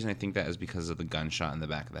only reason I think that is because of the gunshot in the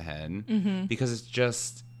back of the head. Because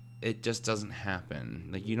it just doesn't happen.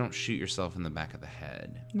 Like, you don't shoot yourself in the back of the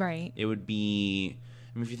head. Right. It would be,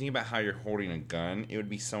 if you think about how you're holding a gun, it would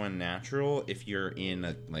be so unnatural if you're in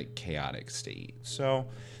a like chaotic state. So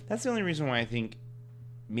that's the only reason why I think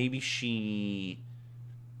maybe she.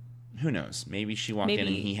 Who knows? Maybe she walked in and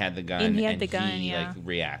he had the gun, like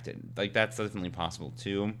reacted. Like, that's definitely possible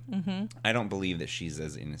too. I don't believe that she's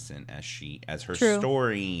as innocent as her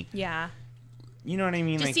story. Yeah. You know what I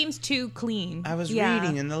mean? Just like, seems too clean. I was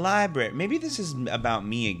reading in the library. Maybe this is about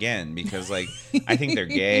me again because, like, I think they're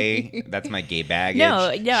gay. That's my gay baggage.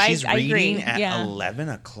 No, she's I agree. reading at 11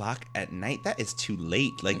 o'clock at night. That is too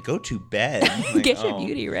late. Like, go to bed. Like, Get your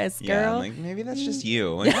beauty rest, girl. Yeah, like, maybe that's just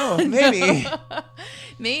you. Like, maybe.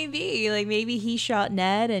 Maybe. Like, maybe he shot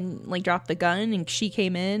Ned and, like, dropped the gun and she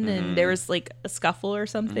came in and there was, like, a scuffle or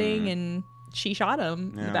something and she shot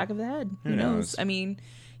him in the back of the head. Who knows? I mean...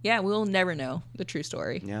 Yeah, we'll never know the true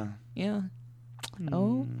story. Yeah. Yeah.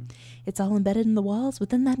 Oh, it's all embedded in the walls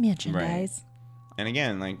within that mansion, Right. guys. And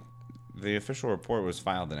again, like, the official report was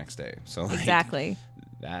filed the next day. So, like, Exactly.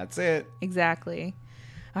 That's it. Exactly.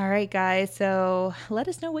 All right, guys. So let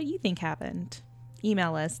us know what you think happened.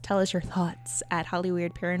 Email us. Tell us your thoughts at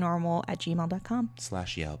hollyweirdparanormal@gmail.com.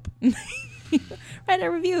 /Yelp. Write a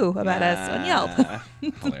review about us on Yelp.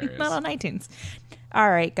 Hilarious. Not on iTunes. All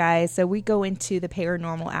right, guys. So we go into the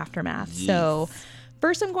paranormal aftermath. Yes. So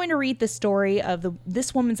first, I'm going to read the story of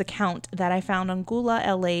this woman's account that I found on Gula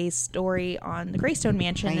LA's story on the Greystone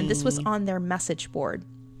Mansion, and this was on their message board.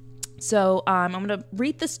 So I'm going to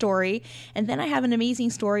read the story, and then I have an amazing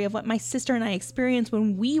story of what my sister and I experienced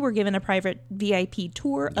when we were given a private VIP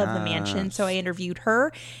tour of the mansion. So I interviewed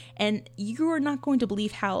her, and you are not going to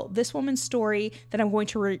believe how this woman's story that I'm going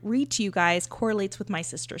to read to you guys correlates with my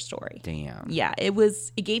sister's story. Damn. Yeah, it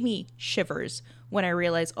gave me shivers when I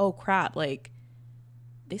realized, oh crap, like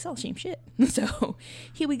they sell the same shit. So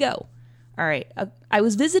here we go. All right. I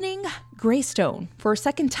was visiting Greystone for a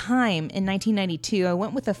second time in 1992. I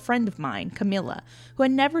went with a friend of mine, Camilla, who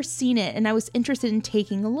had never seen it, and I was interested in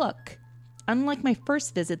taking a look. Unlike my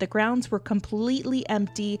first visit, the grounds were completely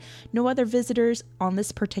empty, no other visitors on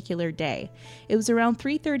this particular day. It was around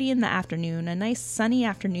 3:30 in the afternoon, a nice sunny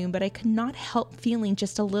afternoon, but I could not help feeling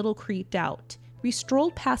just a little creeped out. We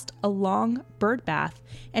strolled past a long bird bath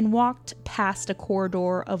and walked past a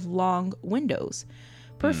corridor of long windows.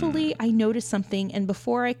 Peripherally, I noticed something, and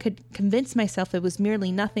before I could convince myself it was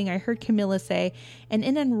merely nothing, I heard Camilla say, and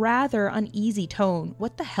in a rather uneasy tone,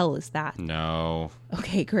 "What the hell is that?" No.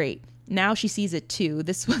 Okay, great. Now she sees it too.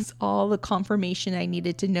 This was all the confirmation I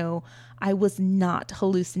needed to know I was not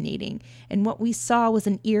hallucinating. And what we saw was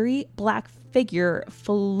an eerie black figure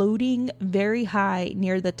floating very high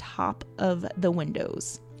near the top of the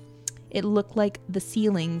windows. It looked like the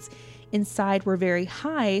ceilings inside were very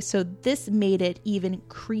high, so this made it even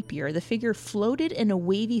creepier. The figure floated in a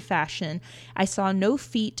wavy fashion. I saw no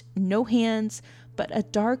feet, no hands, but a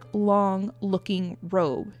dark, long-looking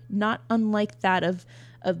robe, not unlike that of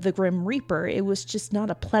the Grim Reaper. It was just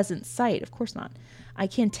not a pleasant sight. Of course not. I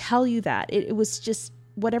can tell you that. It was just,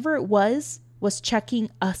 whatever it was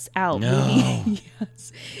checking us out. No. Maybe,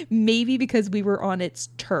 yes, maybe because we were on its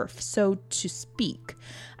turf, so to speak.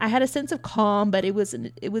 I had a sense of calm, but it was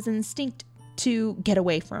an instinct to get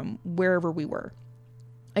away from wherever we were.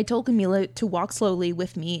 I told Camilla to walk slowly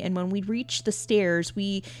with me, and when we reached the stairs,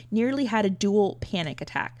 we nearly had a dual panic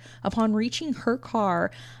attack. Upon reaching her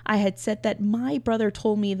car, I had said that my brother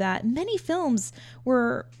told me that many films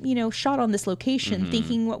were, shot on this location,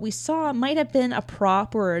 thinking what we saw might have been a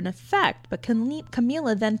prop or an effect. But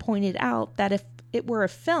Camilla then pointed out that if it were a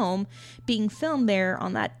film being filmed there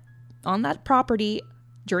on that property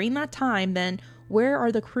during that time, then where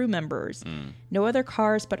are the crew members? No other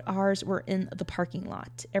cars but ours were in the parking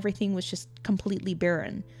lot. Everything was just completely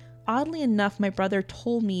barren. Oddly enough, my brother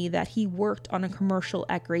told me that he worked on a commercial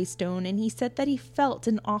at Greystone, and he said that he felt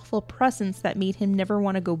an awful presence that made him never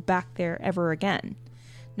want to go back there ever again,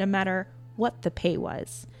 no matter what the pay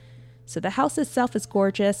was. So the house itself is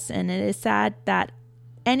gorgeous, and it is sad that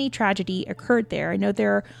any tragedy occurred there. I know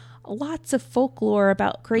there are lots of folklore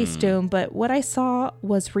about Greystone, but what I saw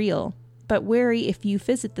was real. But wary if you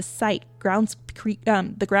visit the site.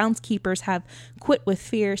 The groundskeepers have quit with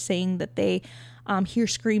fear, saying that they hear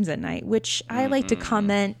screams at night, which I like to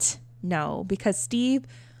comment no, because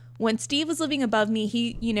when Steve was living above me,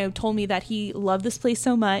 he, told me that he loved this place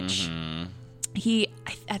so much.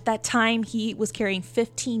 At that time, he was carrying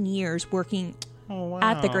 15 years working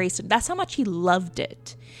at the Greystone. That's how much he loved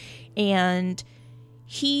it. And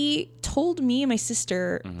he told me and my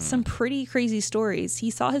sister some pretty crazy stories. He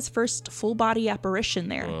saw his first full body apparition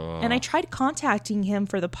there. And I tried contacting him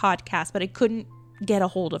for the podcast, but I couldn't get a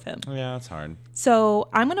hold of him. Yeah, it's hard. So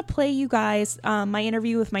I'm going to play you guys my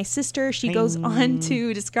interview with my sister. She goes on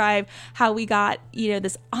to describe how we got,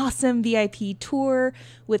 this awesome VIP tour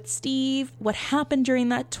with Steve, what happened during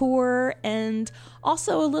that tour, and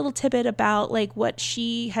also a little tidbit about what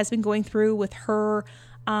she has been going through with her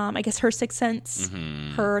her sixth sense,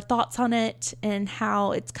 her thoughts on it, and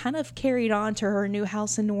how it's kind of carried on to her new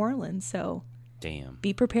house in New Orleans. So damn,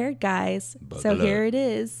 be prepared, guys. Buckle here up. it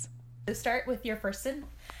is. So start with your first and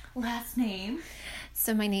last name.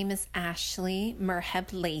 So my name is Ashley Merheb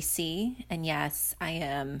Lacey, and yes, I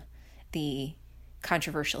am the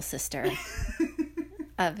controversial sister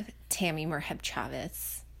of Tammy Merheb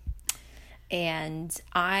Chavez. And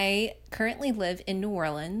I currently live in New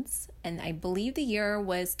Orleans, and I believe the year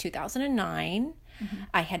was 2009.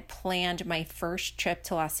 I had planned my first trip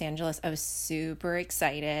to Los Angeles. I was super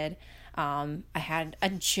excited. I had a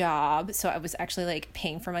job, so I was actually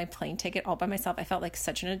paying for my plane ticket all by myself. I felt like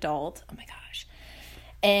such an adult. Oh my gosh.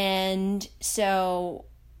 And so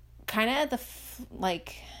kind of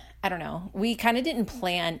I don't know. We kind of didn't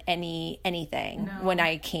plan anything when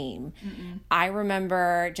I came. I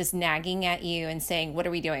remember just nagging at you and saying, "What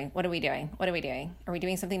are we doing? What are we doing? What are we doing? Are we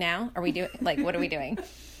doing something now? Are we doing what are we doing?"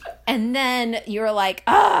 And then you were like,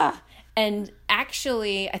 "Ah!" And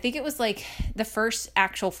actually, I think it was the first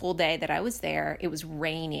actual full day that I was there. It was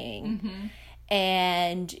raining.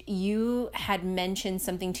 And you had mentioned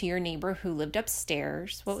something to your neighbor who lived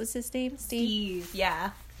upstairs. What was his name? Steve.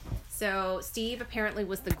 Yeah. So Steve apparently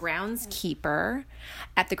was the groundskeeper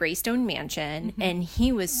at the Greystone Mansion, and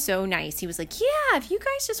he was so nice. He was like, "Yeah, if you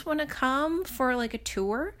guys just want to come for a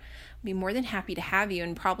tour, I'd be more than happy to have you.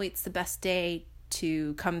 And probably it's the best day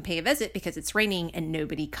to come pay a visit because it's raining and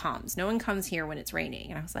nobody comes. No one comes here when it's raining."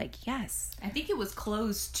 And I was like, yes. I think it was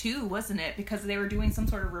closed too, wasn't it? Because they were doing some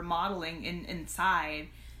sort of remodeling inside.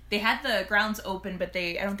 They had the grounds open, but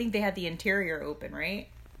I don't think they had the interior open, right?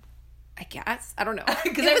 I guess. I don't know.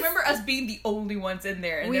 Because I remember us being the only ones in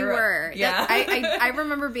there. And we were. Yeah. I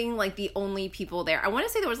remember being the only people there. I want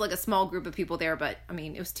to say there was a small group of people there, but I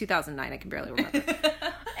mean, it was 2009. I can barely remember.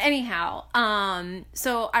 Anyhow,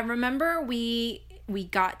 so I remember we we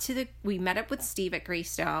met up with Steve at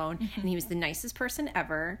Greystone, and he was the nicest person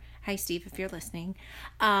ever. Hi, Steve, if you're listening.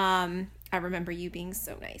 I remember you being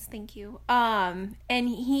so nice. Thank you. And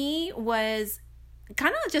he was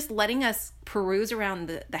kind of just letting us peruse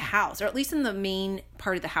around the house, or at least in the main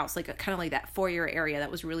part of the house, like kind of like that foyer area that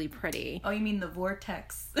was really pretty. Oh, you mean the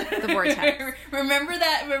vortex? The vortex. Remember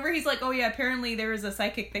that? Remember he's like, oh yeah, apparently there was a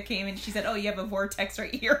psychic that came and she said, oh, you have a vortex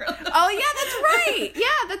right here. Oh yeah, that's right.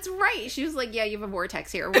 Yeah, that's right. She was like, yeah, you have a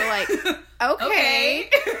vortex here. We're like, okay.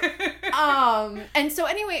 And so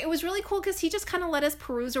anyway, it was really cool because he just kind of let us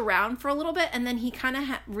peruse around for a little bit, and then he kind of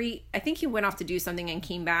I think he went off to do something and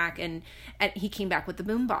came back, and he came back with the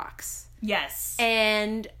boombox. Yes.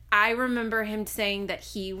 And I remember him saying that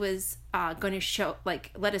he was going to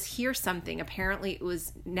let us hear something. Apparently it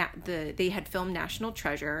was they had filmed National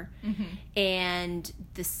Treasure, and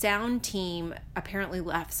the sound team apparently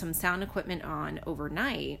left some sound equipment on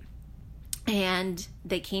overnight, and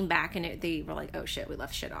they came back and they were like, oh shit, we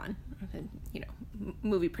left shit on. And,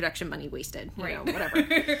 movie production money wasted, whatever.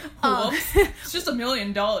 It's just $1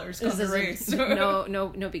 million gone to waste.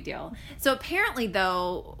 no big deal. So apparently,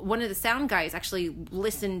 though, one of the sound guys actually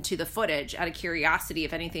listened to the footage out of curiosity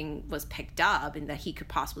if anything was picked up and that he could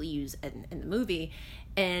possibly use in the movie.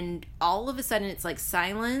 And all of a sudden, it's like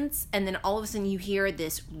silence, and then all of a sudden you hear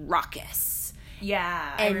this ruckus.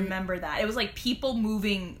 Yeah, I remember that. It was like people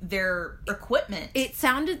moving their equipment. It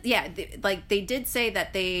sounded, like they did say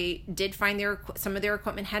that they did find some of their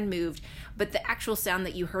equipment had moved, but the actual sound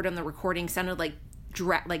that you heard on the recording sounded like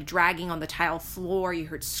dragging on the tile floor. You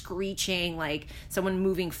heard screeching, like someone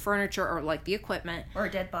moving furniture or like the equipment. Or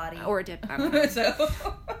a dead body. So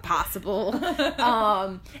possible.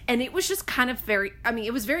 And it was just kind of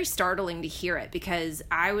it was very startling to hear it, because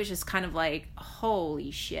I was just kind of like, holy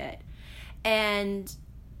shit. And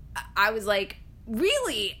I was like,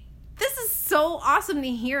 really? This is so awesome to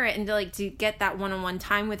hear it and to get that one-on-one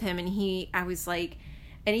time with him. And I was like,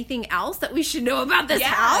 anything else that we should know about this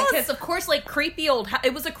house? Because of course,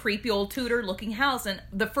 it was a creepy old Tudor looking house, and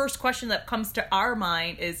the first question that comes to our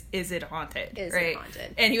mind is it haunted? Is it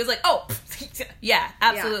haunted? And he was like, oh, yeah,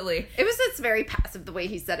 absolutely. Yeah. It was just very passive the way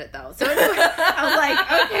he said it, though. So anyway, I was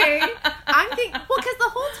like, okay. I'm thinking, because the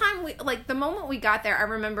whole time, the moment we got there, I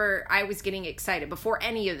remember I was getting excited. Before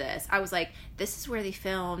any of this, I was like, this is where they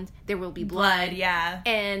filmed There Will Be Blood. Yeah.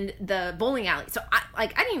 And the bowling alley. So I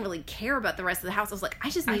didn't really care about the rest of the house. I was like, I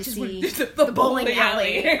just need to see the bowling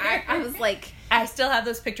alley. I was like, I still have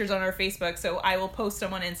those pictures on our Facebook, so I will post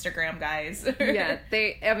them on Instagram, guys. Yeah,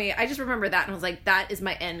 I just remember that and was like, that is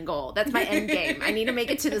my end goal. That's my end game. I need to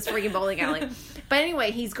make it to this freaking bowling alley. But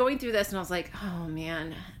anyway, he's going through this and I was like, oh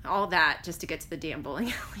man, all that just to get to the damn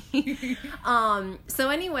bowling alley. So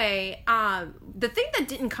anyway, the thing that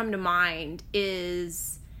didn't come to mind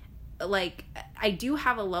is, I do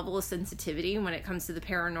have a level of sensitivity when it comes to the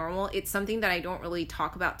paranormal. It's something that I don't really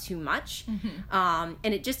talk about too much. And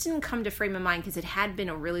it just didn't come to frame of mind because it had been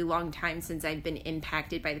a really long time since I've been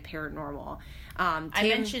impacted by the paranormal. I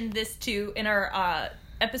mentioned this too in our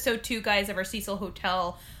episode 2, guys, of our Cecil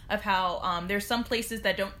Hotel, of how there's some places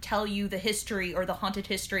that don't tell you the history or the haunted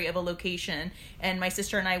history of a location. And my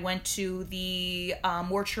sister and I went to the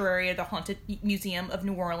mortuary of the Haunted Museum of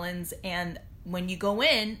New Orleans, and when you go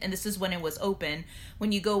in, and this is when it was open,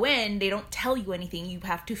 when you go in, they don't tell you anything. You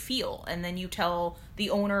have to feel. And then you tell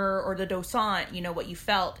the owner or the docent, what you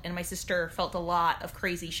felt. And my sister felt a lot of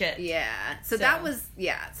crazy shit. Yeah. So that was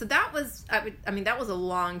a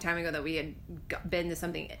long time ago that we had been to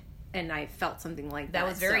something, and I felt something like that. That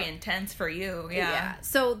was very intense for you. Yeah.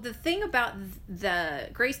 So the thing about the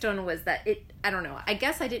Greystone was that I don't know, I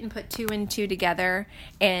guess I didn't put 2 and 2 together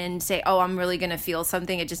and say, oh, I'm really going to feel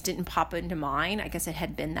something. It just didn't pop into mind. I guess it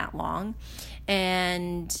had been that long.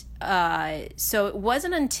 And so it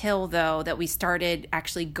wasn't until, though, that we started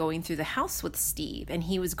actually going through the house with Steve, and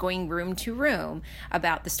he was going room to room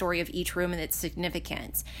about the story of each room and its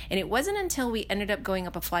significance. And it wasn't until we ended up going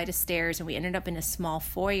up a flight of stairs and we ended up in a small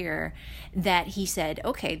foyer that he said,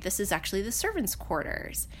 okay, this is actually the servants'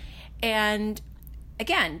 quarters. And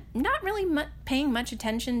again, not really paying much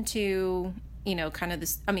attention to, kind of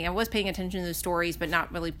this. I mean, I was paying attention to the stories, but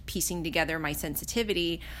not really piecing together my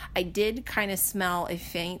sensitivity. I did kind of smell a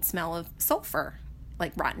faint smell of sulfur,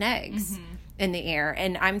 like rotten eggs, in the air.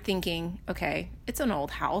 And I'm thinking, okay, it's an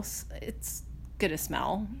old house. It's going to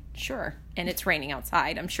smell, sure. And it's raining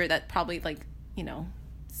outside. I'm sure that probably,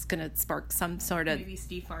 it's going to spark some sort of... Maybe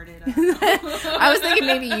Steve farted. I don't know. I was thinking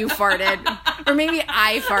maybe you farted. Or maybe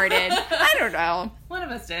I farted. I don't know. One of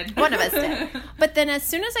us did. One of us did. But then as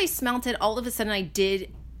soon as I smelt it, all of a sudden I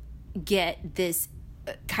did get this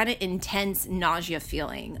kind of intense nausea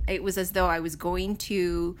feeling. It was as though I was going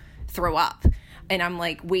to throw up. And I'm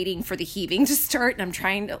like waiting for the heaving to start, and I'm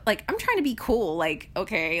trying to be cool. Like,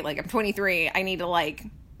 okay, like I'm 23. I need to like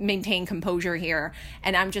maintain composure here.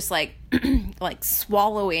 And I'm just like like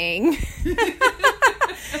swallowing.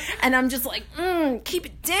 And I'm just like, keep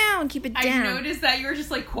it down. I noticed that you were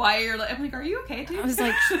just like quiet. I'm like, are you okay, dude? I was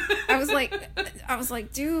like,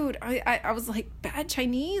 dude, I was like, bad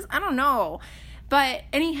Chinese? I don't know. But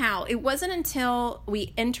anyhow, it wasn't until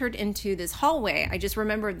we entered into this hallway, I just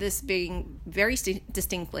remember this being very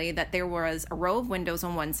distinctly that there was a row of windows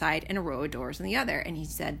on one side and a row of doors on the other. And he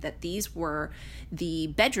said that these were the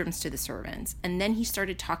bedrooms to the servants. And then he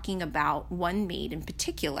started talking about one maid in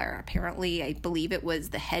particular. Apparently, I believe it was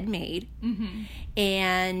the head maid. Mm-hmm.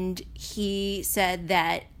 And he said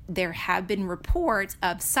that there have been reports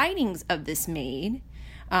of sightings of this maid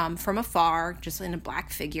from afar, just in a black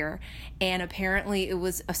figure. And apparently it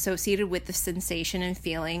was associated with the sensation and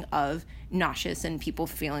feeling of nauseous and people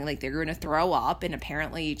feeling like they're going to throw up. And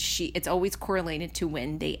apparently it's always correlated to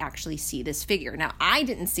when they actually see this figure. Now, I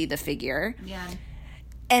didn't see the figure. Yeah.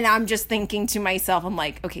 And I'm just thinking to myself, I'm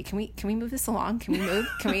like, okay, can we move this along? Can we move?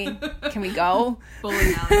 Can we go?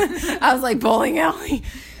 Bowling alley. I was like, bowling alley.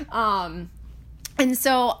 And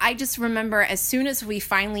so I just remember as soon as we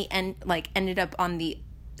finally ended up on the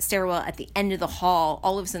stairwell at the end of the hall,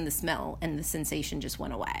 all of a sudden the smell and the sensation just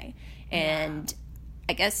went away. And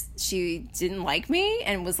I guess she didn't like me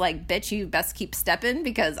and was like, bitch, you best keep stepping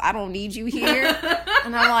because I don't need you here.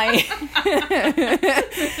 And I'm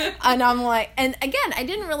like, and again, I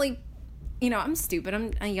didn't really, I'm stupid.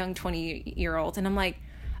 I'm a young 20-year-old. And I'm like,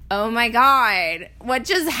 oh my God, what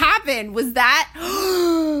just happened? Was that,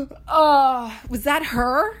 was that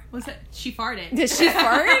her? Was it? She farted. Did she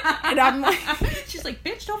fart? And I'm like, she's like,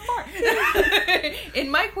 bitch, don't fart.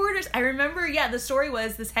 In my quarters, I remember, the story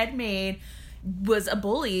was this head maid was a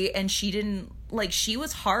bully and she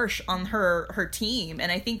was harsh on her team.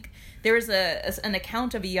 And I think there was an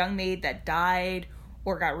account of a young maid that died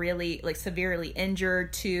or got really severely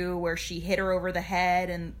injured too, where she hit her over the head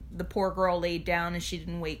and the poor girl laid down and she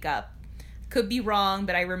didn't wake up. Could be wrong,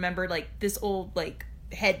 but I remember this old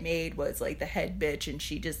head maid was the head bitch and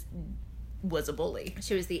she just was a bully.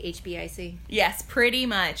 She was the HBIC. Yes, pretty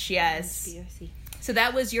much. Yes. HBIC. So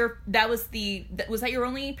was that your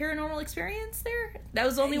only paranormal experience there? That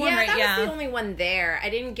was the only one, right? That was the only one there.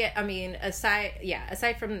 I didn't get,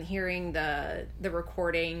 aside from hearing the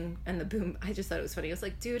recording and the boom, I just thought it was funny. I was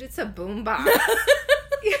like, dude, it's a boom box.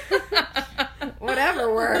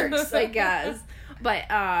 Whatever works, I guess. But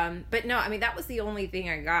no, that was the only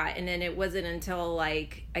thing I got. And then it wasn't until I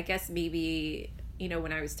guess maybe,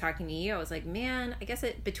 when I was talking to you, I was like, man, I guess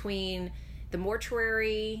between the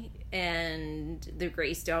mortuary and the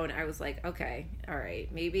Greystone, I was like, okay, all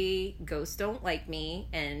right, maybe ghosts don't like me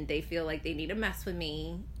and they feel like they need to mess with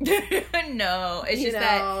me. No, it's just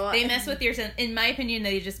that they mess with in my opinion,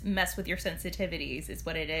 they just mess with your sensitivities is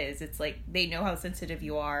what it is. It's they know how sensitive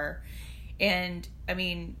you are. And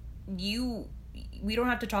we don't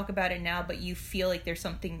have to talk about it now, but you feel like there's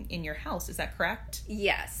something in your house. Is that correct?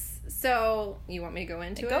 Yes. So you want me to go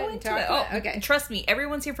into it? Go into it. Oh, okay. Trust me,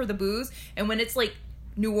 everyone's here for the booze. And when it's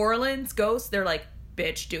New Orleans ghosts, they're like,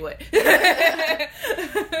 bitch, do it.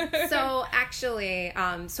 So actually,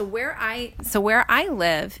 where I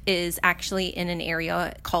live is actually in an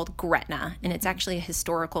area called Gretna, and it's actually a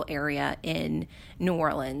historical area in New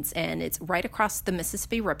Orleans, and it's right across the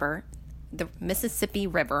Mississippi River.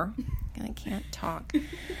 I can't talk.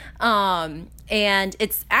 And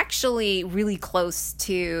it's actually really close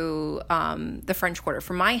to the French Quarter.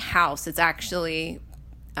 From my house, it's actually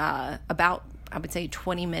about, I would say,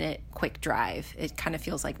 20-minute quick drive. It kind of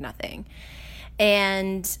feels like nothing.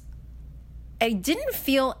 And I didn't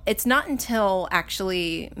feel, it's not until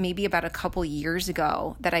actually maybe about a couple years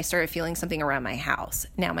ago that I started feeling something around my house.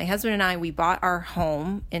 Now, my husband and I, we bought our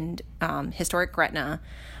home in historic Gretna,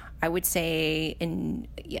 I would say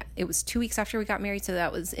it was 2 weeks after we got married. So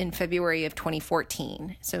that was in February of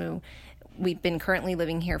 2014. So we've been currently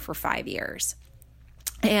living here for 5 years.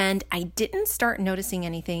 And I didn't start noticing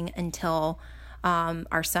anything until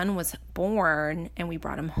our son was born and we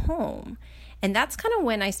brought him home. And that's kind of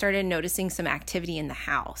when I started noticing some activity in the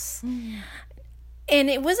house. Mm. And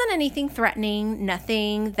it wasn't anything threatening,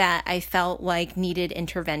 nothing that I felt like needed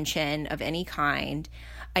intervention of any kind.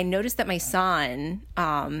 I noticed that my son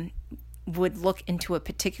would look into a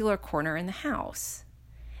particular corner in the house.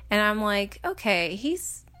 And I'm like, okay,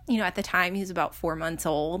 he's, at the time he was about 4 months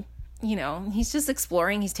old. He's just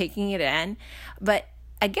exploring, he's taking it in. But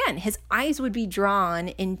again, his eyes would be drawn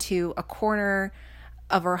into a corner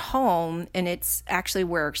of our home, and it's actually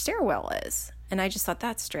where our stairwell is. And I just thought,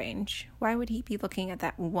 that's strange. Why would he be looking at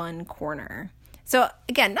that one corner? So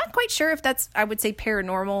again, not quite sure if that's, I would say,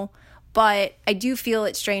 paranormal, but I do feel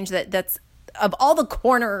it's strange that that's, of all the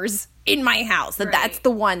corners in my house, that's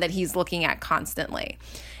the one that he's looking at constantly.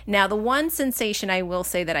 Now, the one sensation I will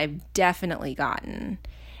say that I've definitely gotten,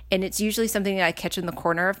 and it's usually something that I catch in the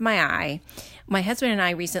corner of my eye. My husband and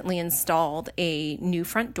I recently installed a new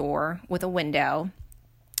front door with a window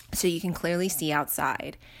so you can clearly see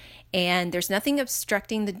outside. And there's nothing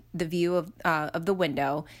obstructing the view of the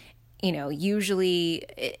window. You know, usually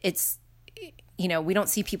it's, you know, we don't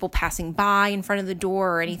see people passing by in front of the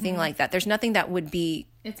door or anything like that. There's nothing that would be...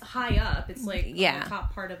 It's high up. It's like on the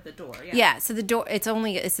top part of the door. Yeah. So the door, it's a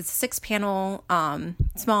 6-panel,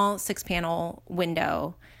 small 6-panel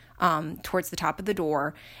window towards the top of the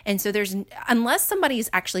door. And so unless somebody's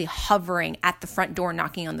actually hovering at the front door,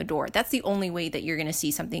 knocking on the door, that's the only way that you're going to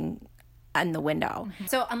see something in the window.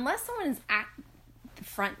 So unless someone is at the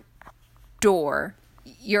front door,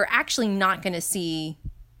 you're actually not going to see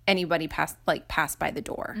anybody pass by the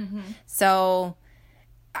door. So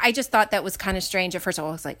I just thought that was kind of strange. At first I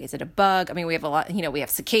was like, is it a bug? I mean, we have a lot, you know, we have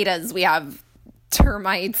cicadas, we have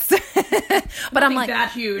termites, but I'm like,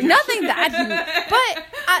 that huge. Nothing that huge.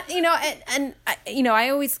 But you know, and you know, I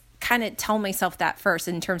always kind of tell myself that first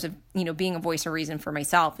in terms of, you know, being a voice of reason for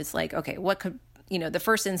myself. It's like, okay, what could, you know, the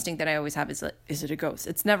first instinct that I always have is, is it a ghost?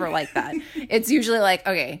 It's never like that. It's usually like,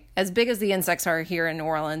 okay, as big as the insects are here in New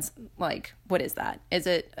Orleans, like, what is that? Is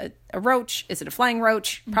it a roach? Is it a flying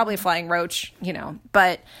roach? Probably a flying roach, you know.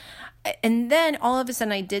 But, and then all of a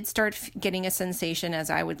sudden I did start getting a sensation as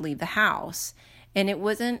I would leave the house. And it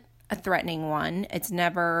wasn't a threatening one. It's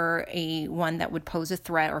never a one that would pose a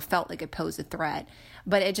threat or felt like it posed a threat.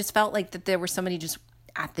 But it just felt like that there was somebody just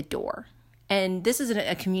at the door. And this is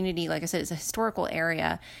a community, like I said, it's a historical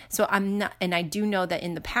area. So I'm not, and I do know that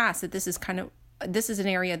in the past that this is an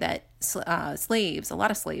area that a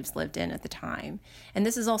lot of slaves lived in at the time. And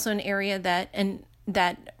this is also an area that,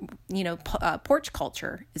 you know, porch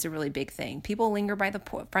culture is a really big thing. People linger by the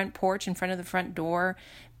front porch in front of the front door.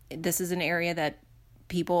 This is an area that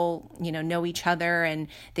people, you know each other and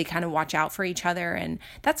they kind of watch out for each other. And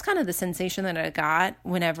that's kind of the sensation that I got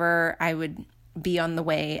whenever I would be on the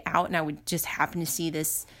way out and I would just happen to see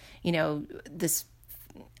this, you know, this,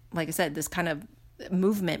 like I said, this kind of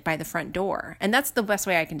movement by the front door. And that's the best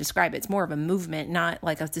way I can describe it. It's more of a movement, not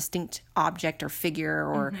like a distinct object or figure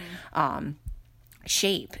or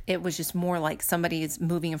shape. It was just more like somebody is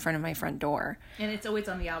moving in front of my front door. And it's always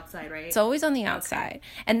on the outside, right? It's always on the outside. Okay.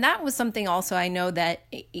 And that was something also I know that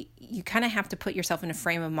you kind of have to put yourself in a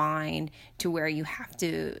frame of mind to where you have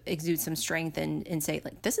to exude some strength and say,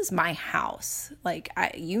 like, this is my house. Like,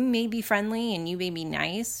 you may be friendly and you may be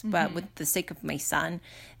nice, but with the sake of my son,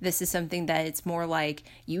 this is something that it's more like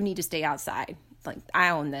you need to stay outside. Like, I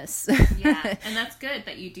own this. Yeah, and that's good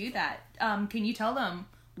that you do that. Can you tell them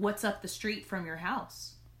what's up the street from your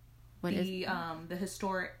house? What is the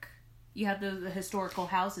historic? You have the historical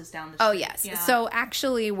houses down the street. Oh yes. Yeah. So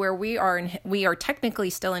actually, where we are technically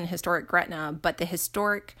still in historic Gretna, but the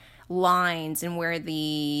historic lines and where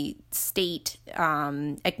the state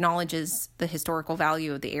acknowledges the historical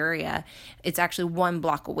value of the area, it's actually 1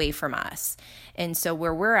 block away from us. And so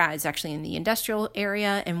where we're at is actually in the industrial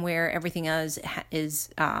area, and where everything is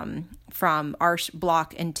from our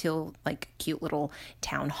block until like a cute little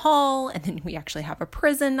town hall. And then we actually have a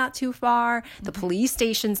prison not too far. The police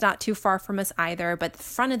station's not too far from us either. But the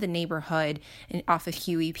front of the neighborhood and off of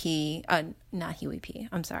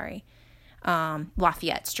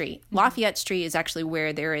Lafayette Street. Lafayette Street is actually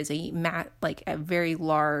where there is a very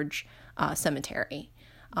large cemetery.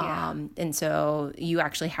 Yeah. And so you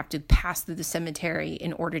actually have to pass through the cemetery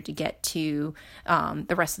in order to get to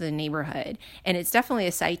the rest of the neighborhood. And it's definitely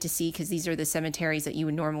a sight to see, because these are the cemeteries that you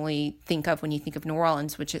would normally think of when you think of New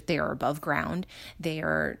Orleans, which they are above ground. They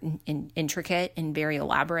are intricate and very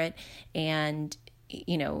elaborate. And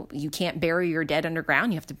you know, you can't bury your dead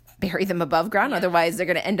underground. You have to bury them above ground. Yeah. Otherwise, they're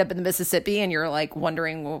going to end up in the Mississippi, and you're like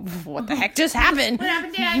wondering, well, what the heck just happened? What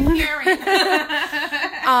happened to Aunt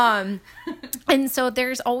Karen? And so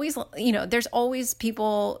there's always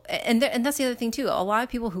people, and that's the other thing too. A lot of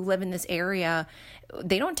people who live in this area,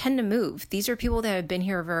 they don't tend to move. These are people that have been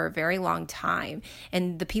here for a very long time.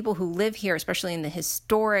 And the people who live here, especially in the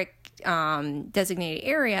historic designated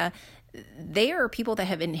area, they are people that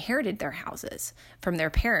have inherited their houses from their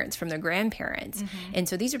parents, from their grandparents. And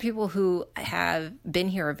so these are people who have been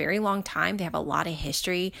here a very long time. They have a lot of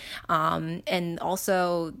history. And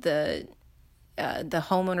also the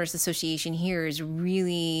homeowners association here is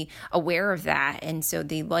really aware of that. And so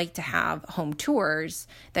they like to have home tours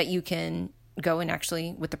that you can go and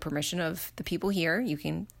actually, with the permission of the people here, you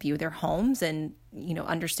can view their homes and,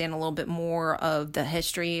 understand a little bit more of the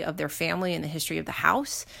history of their family and the history of the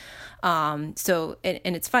house. So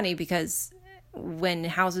it's funny because when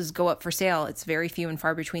houses go up for sale, it's very few and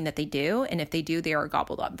far between that they do. And if they do, they are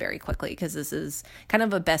gobbled up very quickly because this is kind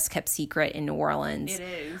of a best kept secret in New Orleans. It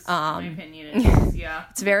is. In my opinion, it is. Yeah.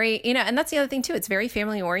 It's very, and that's the other thing too. It's very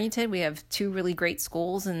family oriented. We have 2 really great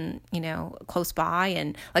schools and, close by.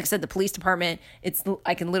 And like I said, the police department,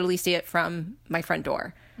 I can literally see it from my front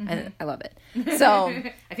door. And I love it. So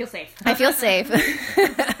I feel safe. I feel safe.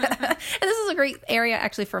 And this is a great area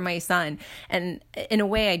actually for my son. And in a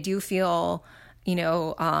way I do feel,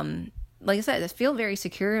 like I said, I feel very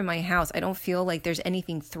secure in my house. I don't feel like there's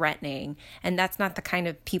anything threatening. And that's not the kind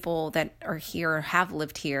of people that are here or have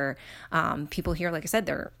lived here. People here, like I said,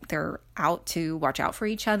 they're out to watch out for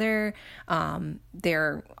each other.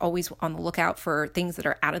 They're always on the lookout for things that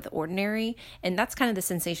are out of the ordinary. And that's kind of the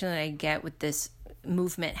sensation that I get with this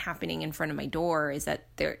movement happening in front of my door, is that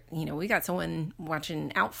we got someone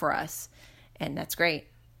watching out for us, and that's great.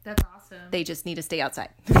 That's awesome. They just need to stay outside.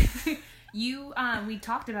 We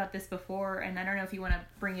talked about this before, and I don't know if you want to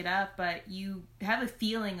bring it up, but you have a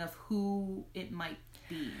feeling of who it might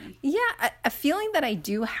be. Yeah, a feeling that I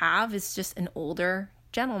do have is just an older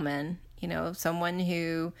gentleman, someone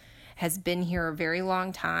who has been here a very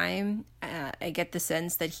long time. I get the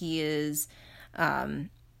sense that he is,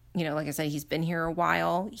 like I said, he's been here a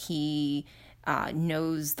while. He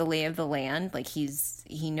knows the lay of the land. Like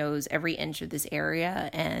he knows every inch of this area,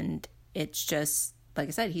 and it's just, like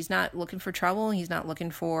I said, he's not looking for trouble. He's not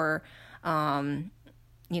looking for,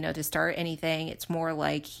 to start anything. It's more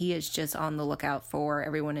like he is just on the lookout for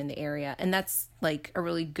everyone in the area. And that's like a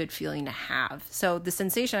really good feeling to have. So the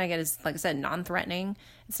sensation I get is, like I said, non-threatening.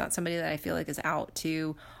 It's not somebody that I feel like is out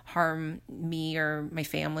to harm me or my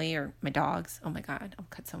family or my dogs. Oh my God, I'll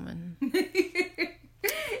cut someone.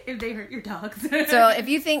 If they hurt your dogs.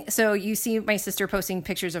 So you see my sister posting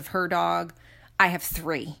pictures of her dog. I have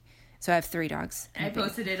 3. So I have 3 dogs. I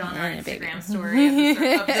posted it on our Instagram story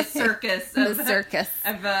of the circus.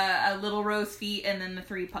 Of a little rose feet and then the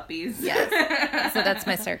 3 puppies. Yes. So that's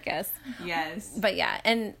my circus. Yes. But yeah,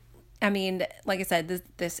 and I mean, like I said,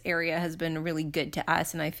 this area has been really good to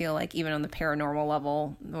us, and I feel like even on the paranormal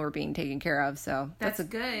level, we're being taken care of. So that's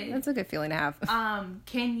good. That's a good feeling to have.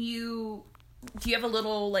 Do you have a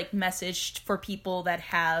little message for people that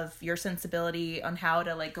have your sensibility on how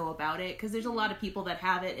to go about it? Because there's a lot of people that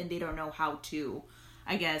have it and they don't know how to,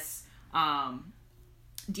 I guess,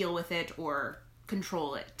 deal with it or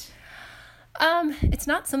control it. It's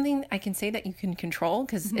not something I can say that you can control,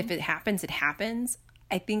 because if it happens, it happens.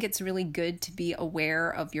 I think it's really good to be aware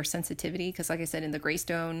of your sensitivity, because like I said, in the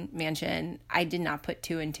Greystone Mansion, I did not put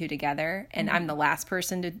 2 and 2 together. And I'm the last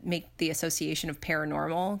person to make the association of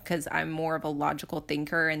paranormal, because I'm more of a logical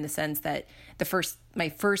thinker in the sense that my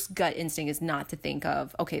first gut instinct is not to think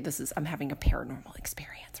of, okay, I'm having a paranormal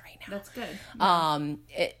experience right now. That's good.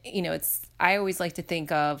 Yeah. I always like to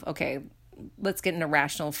think of, okay, let's get in a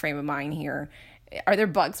rational frame of mind here. Are there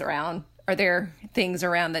bugs around? Are there things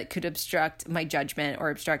around that could obstruct my judgment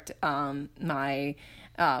or obstruct my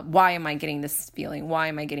why am I getting this feeling? Why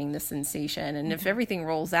am I getting this sensation? And if everything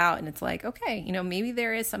rolls out and it's like, okay, maybe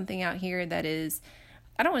there is something out here that is,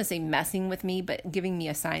 I don't want to say messing with me, but giving me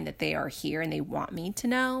a sign that they are here and they want me to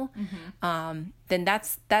know, then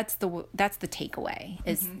that's the takeaway,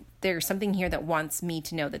 is there's something here that wants me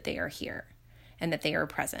to know that they are here and that they are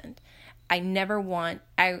present. I never want,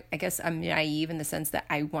 I guess I'm naive in the sense that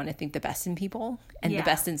I want to think the best in people and the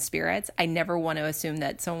best in spirits. I never want to assume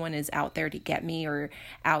that someone is out there to get me or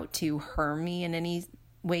out to harm me in any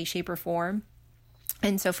way, shape, or form.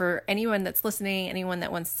 And so for anyone that's listening, anyone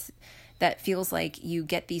that feels like you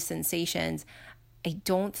get these sensations, I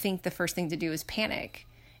don't think the first thing to do is panic.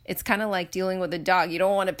 It's kind of like dealing with a dog. You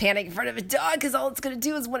don't want to panic in front of a dog, because all it's going to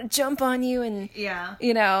do is want to jump on you. And,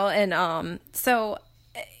 so...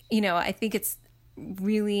 I think it's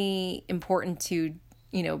really important to,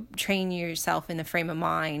 train yourself in the frame of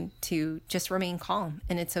mind to just remain calm,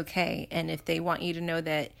 and it's okay. And if they want you to know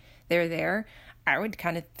that they're there, I would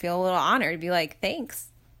kind of feel a little honored, be like, thanks.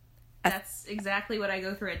 That's exactly what I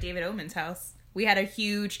go through at David Oman's house. We had a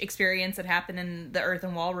huge experience that happened in the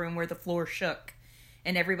earthen wall room where the floor shook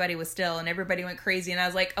and everybody was still and everybody went crazy. And I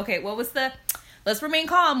was like, okay, let's remain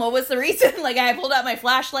calm. What was the reason? I pulled out my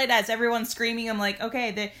flashlight as everyone's screaming. I'm like,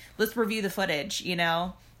 okay, let's review the footage,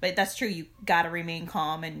 But that's true. You got to remain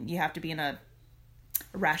calm, and you have to be in a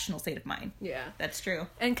rational state of mind. Yeah. That's true.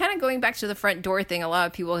 And kind of going back to the front door thing, a lot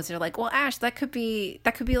of people are like, well, Ash, that could be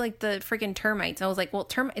like the freaking termites. And I was like, well,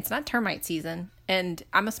 it's not termite season. And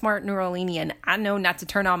I'm a smart New Orleanian. I know not to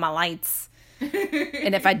turn on my lights.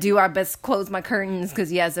 And if I do, I best close my curtains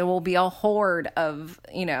because, yes, it will be a horde of,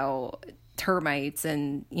 termites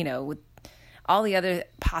and, with all the other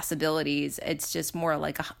possibilities. It's just more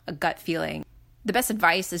like a gut feeling. The best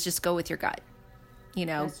advice is just go with your gut.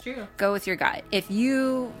 That's true. Go with your gut. If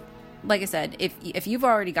you, like I said, if you've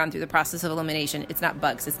already gone through the process of elimination, it's not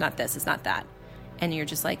bugs, it's not this, it's not that, and you're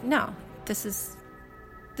just like, no, this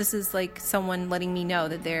is like someone letting me know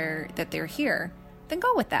that they're here, then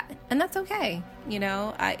go with that, and that's okay.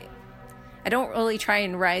 I don't really try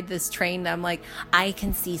and ride this train that I'm like, I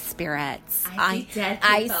can see spirits.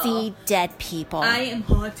 I see dead people. I am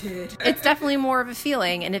haunted. It's definitely more of a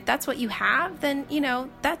feeling. And if that's what you have, then,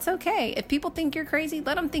 that's okay. If people think you're crazy,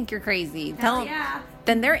 let them think you're crazy.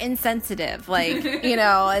 Then they're insensitive.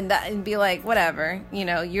 And be like, whatever.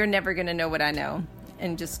 You're never going to know what I know.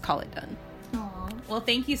 And just call it done. Well,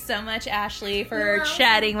 thank you so much, Ashley, for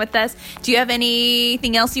chatting with us. Do you have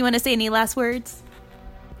anything else you want to say? Any last words?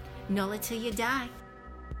 Know it till you die.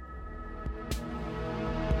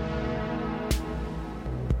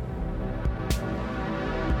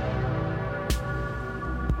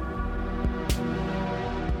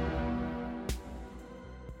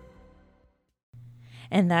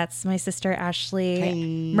 And that's my sister,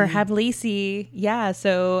 Ashley Merhab Lacey. Yeah,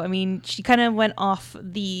 so, she kind of went off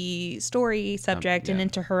the story subject and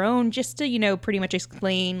into her own just to, pretty much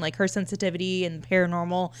explain, her sensitivity and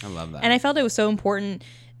paranormal. I love that. And I felt it was so important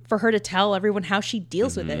for her to tell everyone how she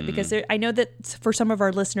deals with it, because I know that for some of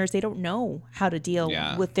our listeners, they don't know how to deal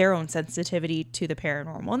with their own sensitivity to the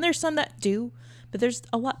paranormal. And there's some that do, but there's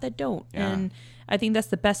a lot that don't. Yeah. And I think that's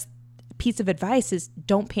the best piece of advice is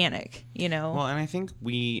don't panic, Well, and I think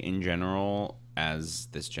we in general, as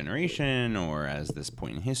this generation or as this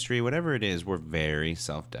point in history, whatever it is, we're very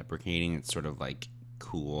self-deprecating. It's sort of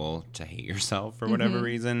cool to hate yourself for whatever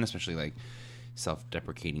reason, especially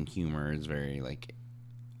self-deprecating humor is very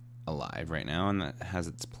alive right now, and that has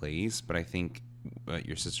its place. But I think what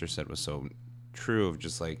your sister said was so true of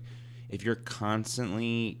just if you're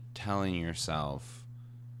constantly telling yourself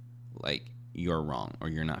you're wrong, or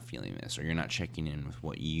you're not feeling this, or you're not checking in with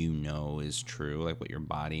what is true, what your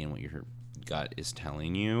body and what your gut is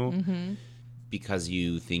telling you, because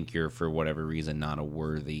you think you're, for whatever reason, not a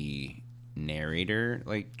worthy narrator,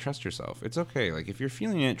 trust yourself. It's okay. If you're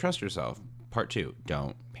feeling it, trust yourself. Part 2,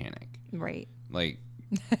 don't panic. Right.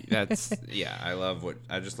 That's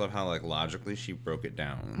I just love how logically she broke it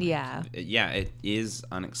down. Yeah. It is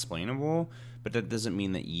unexplainable, but that doesn't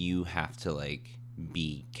mean that you have to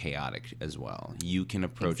be chaotic as well. You can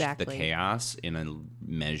approach the chaos in a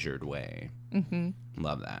measured way.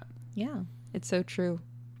 Love that. Yeah, it's so true.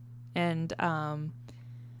 And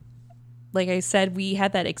like I said, we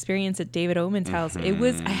had that experience at David Oman's house. It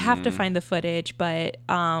was, I have to find the footage, but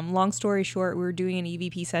long story short, we were doing an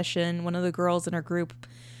EVP session. One of the girls in our group,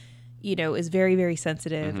 is very, very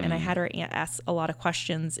sensitive. And I had her ask a lot of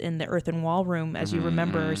questions in the earthen wall room, as you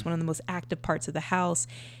remember, is one of the most active parts of the house.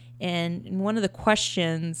 And in one of the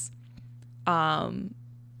questions, I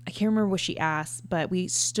can't remember what she asked, but we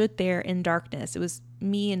stood there in darkness. It was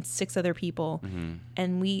me and 6 other people.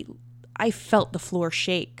 And I felt the floor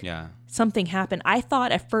shake. Yeah. Something happened. I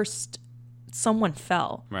thought at first someone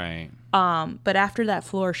fell. Right. But after that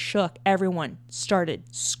floor shook, everyone started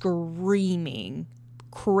screaming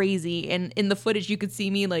crazy. And in the footage, you could see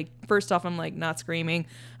me, first off, I'm not screaming.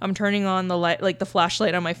 I'm turning on the light, the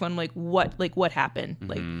flashlight on my phone. What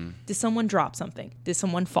happened? Did someone drop something? Did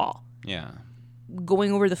someone fall? Yeah.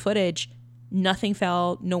 Going over the footage, nothing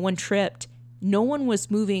fell. No one tripped. No one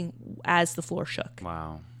was moving as the floor shook.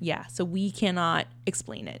 Wow. Yeah. So we cannot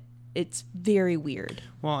explain it. It's very weird.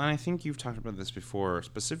 Well, and I think you've talked about this before,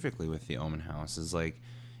 specifically with the Oman House, is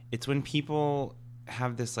it's when people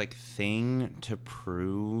have this thing to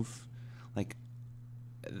prove,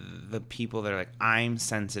 the people that are I'm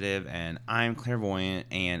sensitive and I'm clairvoyant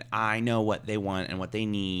and I know what they want and what they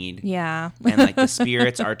need. Yeah. And the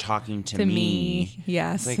spirits are talking to me.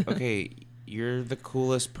 Yes. It's okay, you're the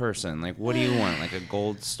coolest person. What do you want? A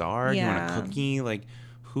gold star? Yeah. You want a cookie?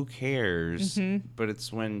 Who cares? But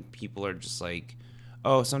it's when people are just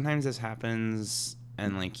oh, sometimes this happens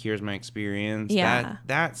and here's my experience. Yeah.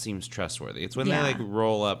 That seems trustworthy. It's when they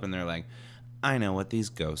roll up and they're I know what these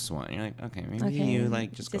ghosts want. You're okay, maybe you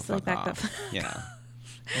just go fuck back off. up. Yeah.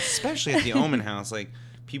 Especially at the Oman House,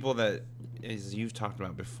 people that as you've talked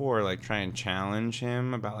about before, like try and challenge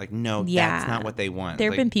him about like, no, Yeah. that's not what they want. There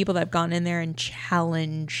have Like, been people that have gone in there and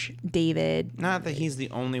challenge David. not that he's the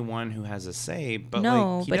only one who has a say, but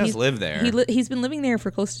No, like he but does he's live there. He's been living there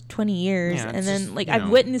for close to 20 years. Yeah, and it's then, just, like, you I've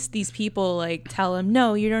know. witnessed these people, like, tell him,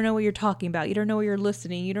 no, you don't know what you're talking about. You don't know what you're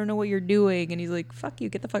listening. You don't know what you're doing. And he's like, fuck you.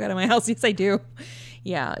 Get the fuck out of my house. Yes, I do.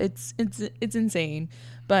 Yeah, it's insane.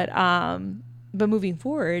 But moving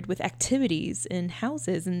forward with activities in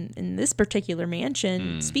houses and in this particular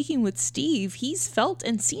mansion, speaking with Steve, he's felt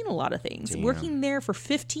and seen a lot of things. Damn. Working there for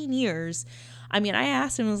 15 years. I mean, I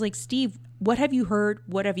asked him, I was like, Steve, what have you heard?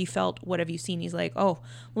 What have you felt? What have you seen? He's like, oh,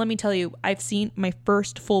 let me tell you, I've seen my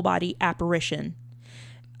first full body apparition.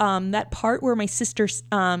 That part where my sister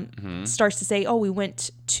starts to say, oh, we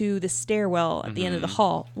went to the stairwell at the end of the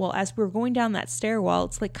hall. Well, as we're going down that stairwell,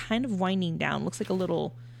 it's like kind of winding down. Looks like a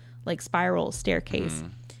little like spiral staircase.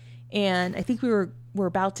 And I think we're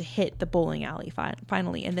about to hit the bowling alley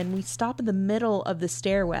finally. And then we stop in the middle of the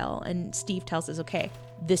stairwell and Steve tells us, okay,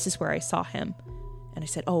 this is where I saw him. And I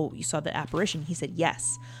said, oh, you saw the apparition? He said,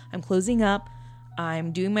 yes. I'm closing up.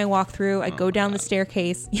 I'm doing my walkthrough. I go down the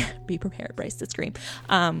staircase. Yeah, be prepared, Bryce, to scream.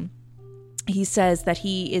 He says that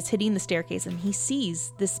he is hitting the staircase and he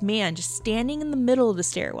sees this man just standing in the middle of the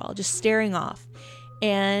stairwell, just staring off.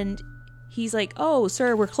 And he's like, oh,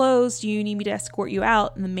 sir, we're closed. Do you need me to escort you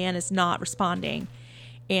out? And the man is not responding.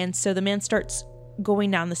 And so the man starts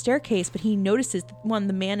going down the staircase, but he notices, one,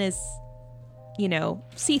 the man is,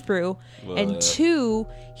 see-through. And two,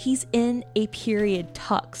 he's in a period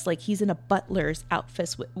tux. Like he's in a butler's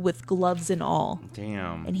outfit with gloves and all.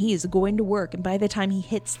 Damn. And he is going to work. And by the time he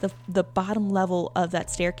hits the bottom level of that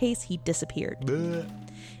staircase, he disappeared.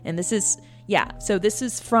 And this is... Yeah, so this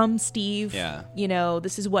is from Steve. Yeah.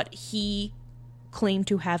 This is what he claimed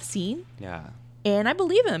to have seen. Yeah. And I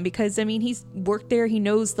believe him because, I mean, he's worked there. He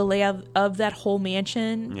knows the layout of that whole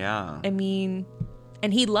mansion. Yeah. I mean,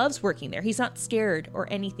 and he loves working there. He's not scared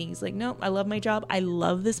or anything. He's like, no, I love my job. I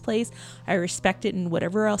love this place. I respect it and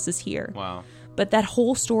whatever else is here. Wow. But that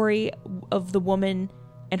whole story of the woman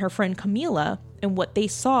and her friend Camila and what they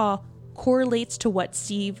saw correlates to what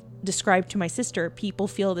Steve described to my sister. People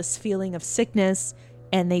feel this feeling of sickness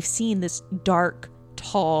and they've seen this dark,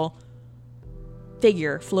 tall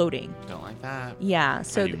figure floating. Don't like that. Yeah,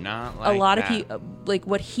 so I do not like a lot that. of people, like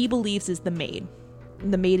what he believes is the maid.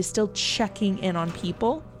 The maid is still checking in on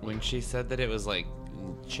people. When she said that it was like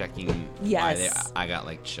checking, Yes. I got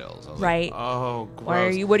like chills. I was Right. Like, oh,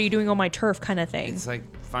 gross. What are you doing on my turf kind of thing? It's like,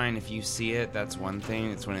 fine, if you see it, that's one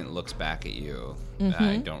thing. It's when it looks back at you.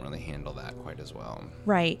 I don't really handle that quite as well.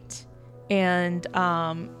 Right. And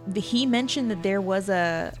he mentioned that there was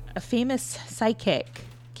a famous psychic,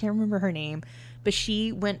 can't remember her name, but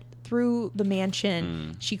she went through the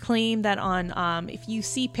mansion. She claimed that on, if you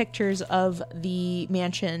see pictures of the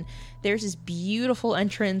mansion, there's this beautiful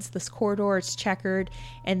entrance, this corridor, it's checkered,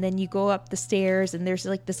 and then you go up the stairs, and there's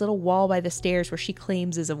like this little wall by the stairs where she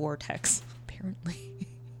claims is a vortex, apparently.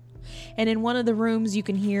 And in one of the rooms, you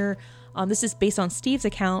can hear, this is based on Steve's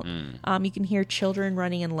account, you can hear children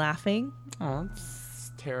running and laughing. Oh,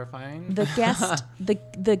 that's terrifying. The guest,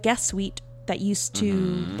 the guest suite that used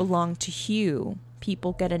to belong to Hugh,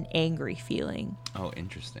 people get an angry feeling. Oh,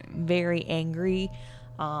 interesting. Very angry,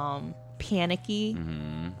 panicky.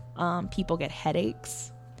 People get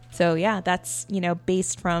headaches. So yeah, that's,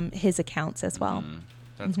 based from his accounts as well.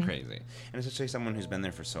 That's crazy. And especially someone who's been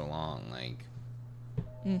there for so long, like,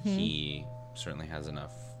 he certainly has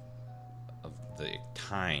enough of the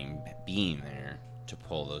time being there to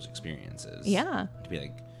pull those experiences. Yeah. To be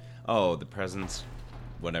like, oh, the presence,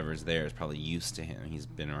 whatever's there, is probably used to him. He's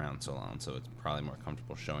been around so long, so it's probably more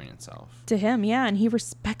comfortable showing itself. To him, yeah, and he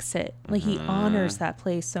respects it. Like he honors that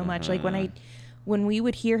place so much. Like when we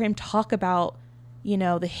would hear him talk about,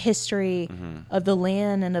 the history of the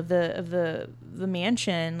land and of the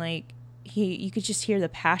mansion, like you could just hear the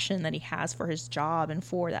passion that he has for his job and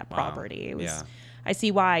for that property. It was, Yeah. I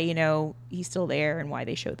see why, he's still there and why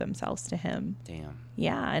they showed themselves to him. Damn.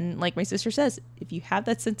 Yeah, and like my sister says, if you have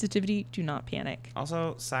that sensitivity, do not panic.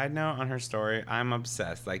 Also, side note on her story, I'm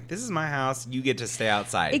obsessed. Like, this is my house. You get to stay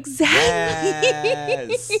outside. Exactly.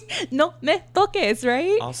 Yes. No me toques,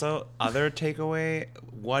 right? Also, other takeaway,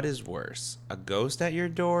 what is worse? A ghost at your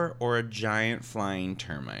door or a giant flying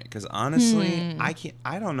termite? Because honestly,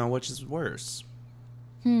 I don't know which is worse.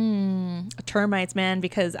 Termites, man,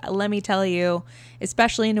 because let me tell you,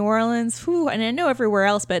 especially in New Orleans, and I know everywhere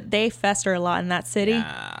else, but they fester a lot in that city.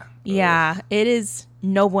 Yeah, it is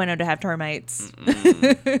no bueno to have termites.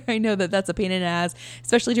 I know that's a pain in the ass,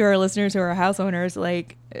 especially to our listeners who are house owners.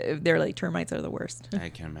 Like, they're like, termites are the worst. I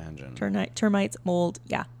can imagine. Termites, mold,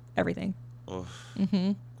 yeah, everything.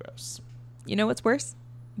 Gross. You know what's worse?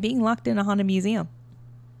 Being locked in a haunted museum.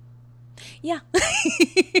 Yeah.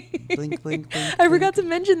 Blink, blink, blink. I forgot to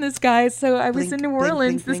mention this, guys. So I was Blink, in New blink,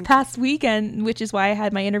 Orleans blink, this blink. past weekend, which is why I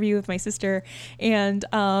had my interview with my sister. And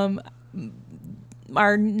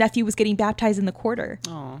our nephew was getting baptized in the quarter.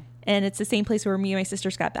 Aw. And it's the same place where me and my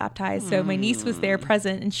sisters got baptized. So my niece was there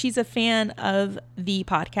present, and she's a fan of the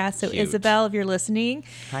podcast. So Cute. Isabel, if you're listening,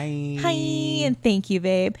 Hi. hi, and thank you,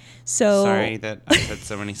 babe. So Sorry that I said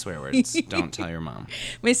so many swear words. Don't tell your mom.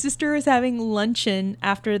 my sister is having luncheon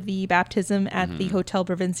after the baptism at the Hotel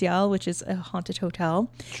Provincial, which is a haunted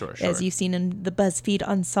hotel, Sure. as you've seen in the BuzzFeed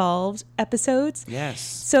Unsolved episodes. Yes.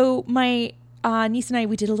 So my niece and I,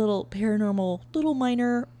 we did a little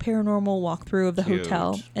minor paranormal walkthrough of the Cute.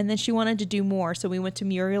 hotel. And then she wanted to do more. So we went to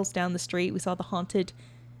Muriel's down the street. We saw the haunted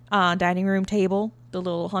dining room table, the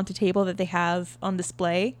little haunted table that they have on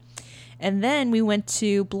display. And then we went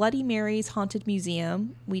to Bloody Mary's Haunted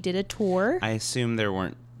Museum. We did a tour. I assume there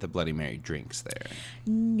weren't the Bloody Mary drinks there.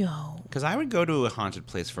 No. Because I would go to a haunted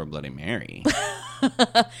place for a Bloody Mary.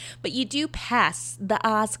 But you do pass the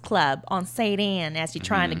Oz Club on St. Anne as you're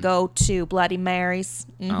trying to go to Bloody Mary's.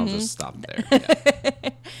 I'll just stop there. Yeah.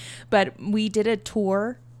 But we did a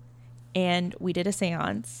tour and we did a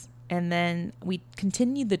seance. And then we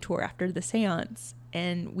continued the tour after the seance.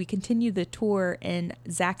 And we continued the tour in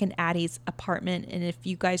Zach and Addie's apartment. And if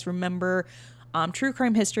you guys remember True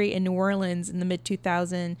Crime History in New Orleans in the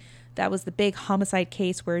mid-2000s, that was the big homicide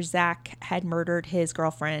case where Zach had murdered his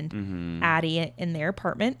girlfriend, Addie, in their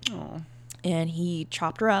apartment. Aw. And he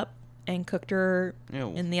chopped her up and cooked her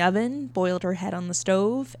Ew. in the oven, boiled her head on the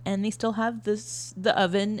stove, and they still have the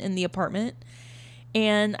oven in the apartment.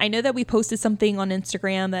 And I know that we posted something on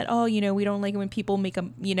Instagram that, we don't like it when people make a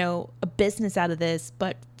business out of this.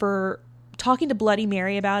 But for talking to Bloody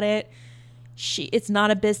Mary about it, it's not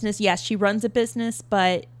a business. Yes, she runs a business,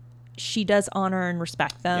 but she does honor and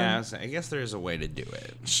respect them. Yeah, I guess there's a way to do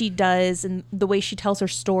it. She does, and the way she tells her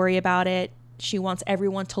story about it, she wants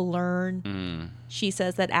everyone to learn. She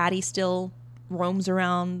says that Addie still roams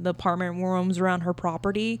around the apartment, roams around her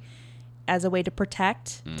property as a way to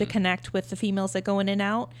protect, to connect with the females that go in and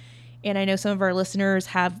out. And I know some of our listeners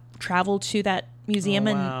have traveled to that museum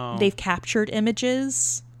wow. and they've captured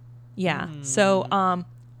images. Yeah. So,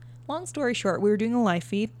 long story short, we were doing a live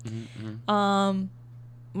feed.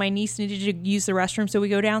 My niece needed to use the restroom, so we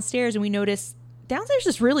go downstairs and we notice downstairs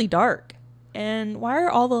is really dark. And why are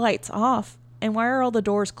all the lights off? And why are all the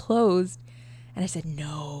doors closed? And I said,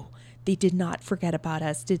 no, they did not forget about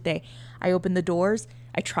us, did they? I opened the doors.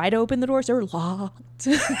 I tried to open the doors. They were locked.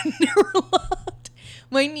 They were locked.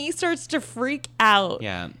 My niece starts to freak out.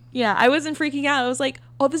 Yeah. Yeah, I wasn't freaking out. I was like,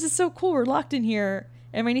 oh, this is so cool. We're locked in here.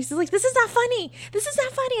 And my niece is like, this is not funny. This is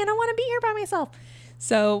not funny. I don't want to be here by myself.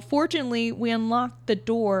 So fortunately, we unlocked the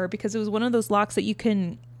door because it was one of those locks that you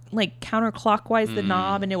can like counterclockwise the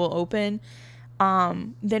knob and it will open.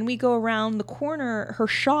 Then we go around the corner. Her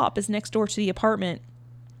shop is next door to the apartment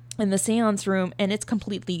in the seance room, and it's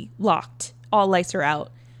completely locked. All lights are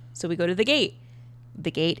out. So we go to the gate.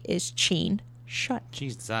 The gate is chained shut.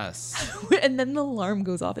 Jesus. And then the alarm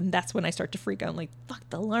goes off, and that's when I start to freak out. I'm like, fuck,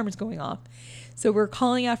 the alarm is going off. So we're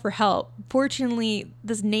calling out for help. Fortunately,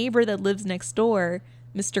 this neighbor that lives next door,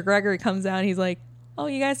 Mr. Gregory, comes out and he's like, oh,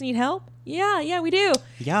 you guys need help? Yeah, we do.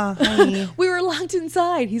 Yeah, honey. We were locked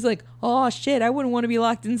inside. He's like, oh, shit, I wouldn't want to be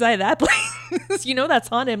locked inside that place. That's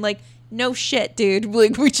haunted. I'm like, no shit, dude.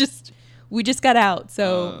 Like, we just got out.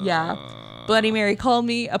 So, yeah. Bloody Mary called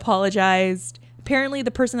me, apologized. Apparently,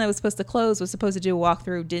 the person that was supposed to close was supposed to do a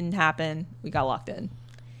walkthrough. Didn't happen. We got locked in.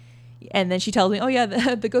 And then she tells me, oh, yeah,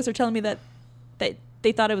 the ghosts are telling me that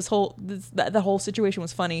they thought it was the whole situation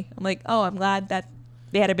was funny. I'm like, oh, I'm glad that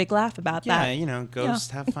they had a big laugh about that. Yeah, ghosts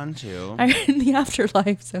have fun too. I'm in the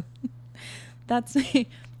afterlife, so that's me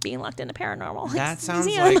being locked in a paranormal. That sounds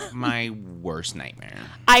museum. like my worst nightmare.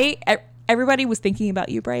 Everybody was thinking about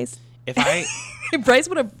you, Bryce. If I... Bryce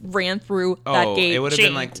would have ran through that gate. It would have chained.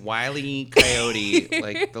 been like Wile E. Coyote,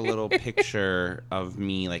 like the little picture of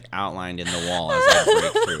me like outlined in the wall as I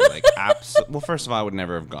break through. Like, well, first of all, I would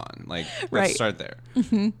never have gone. Like, let's Right. start there.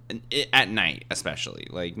 And at night, especially.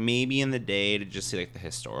 Like, maybe in the day to just see like the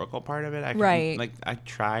historical part of it. I could, Right. Like, I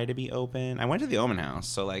try to be open. I went to the Omen House,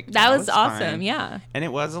 so like That was awesome, fine. yeah. And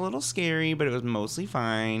it was a little scary, but it was mostly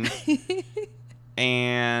fine.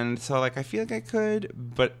 And so like I feel like I could,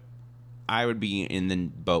 but I would be in the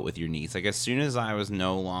boat with your niece. Like, as soon as I was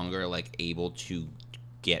no longer, like, able to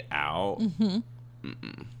get out.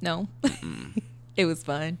 No. It was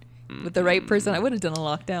fun. With the right person, I would have done a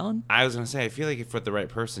lockdown. I was going to say, I feel like if with the right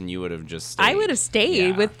person, you would have just stayed. I would have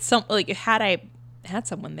stayed Yeah. with some, like, had I had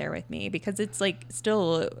someone there with me because it's like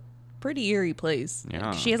still a pretty eerie place.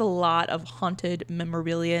 Yeah. She has a lot of haunted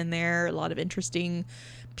memorabilia in there, a lot of interesting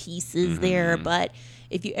pieces there. But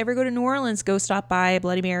if you ever go to New Orleans, go stop by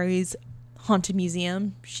Bloody Mary's Haunted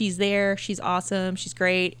Museum. She's there. She's awesome. She's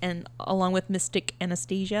great. And along with Mystic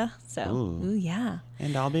Anastasia. So, ooh yeah.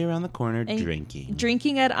 And I'll be around the corner drinking.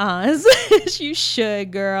 Drinking at Oz. You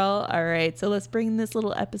should, girl. All right. So let's bring this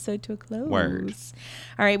little episode to a close. Word.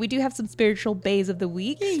 All right. We do have some spiritual bays of the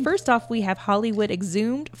week. First off, we have Hollywood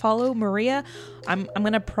Exhumed. Follow Maria. I'm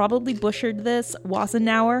going to probably butcher this.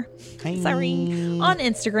 Wassenauer. Sorry. On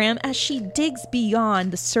Instagram as she digs beyond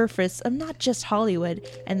the surface of not just Hollywood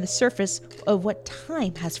and the surface of what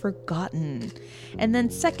time has forgotten. And then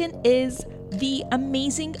second is the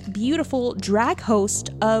amazing, beautiful drag host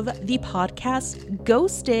of the podcast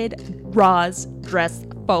Ghosted, Roz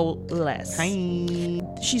Dressfulness. Hi.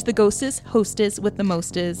 She's the hostess with the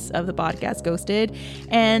mostest of the podcast Ghosted.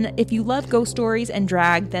 And if you love ghost stories and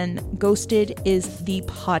drag, then Ghosted is the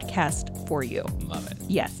podcast for you. Love it.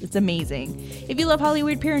 Yes, it's amazing. If you love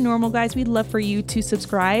Hollywood Paranormal, guys, we'd love for you to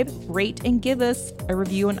subscribe, rate, and give us a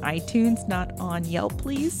review on iTunes, not on Yelp,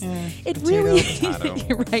 please. It really,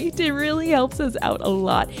 right? It really helps us out a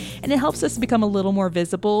lot, and it helps us become a little more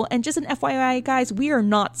visible. And just an FYI, guys, we are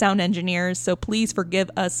not sound engineers, so please forgive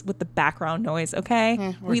us with the background noise,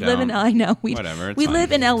 okay? We live in, I know, we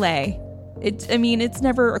live in LA. It's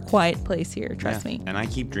never a quiet place here, trust me. And I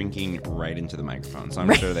keep drinking right into the microphone, so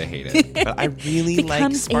I'm sure they hate it. But I really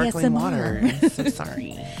like sparkling water. I'm so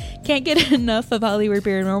sorry. Can't get enough of Hollyweird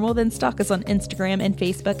Paranormal? Then stalk us on Instagram and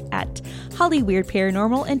Facebook at Hollyweird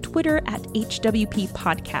Paranormal and Twitter at HWP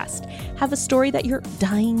Podcast. Have a story that you're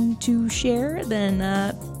dying to share? Then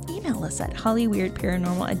email us at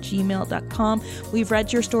hollyweirdparanormal@gmail.com. We've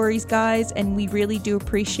read your stories, guys, and we really do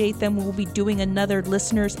appreciate them. We'll be doing another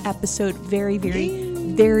listeners episode very,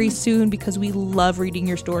 very soon because we love reading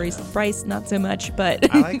your stories. Bryce, not so much,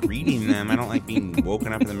 but I like reading them. I don't like being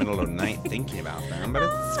woken up in the middle of the night thinking about them, but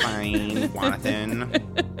it's fine, Jonathan.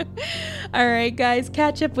 All right, guys,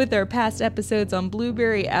 catch up with our past episodes on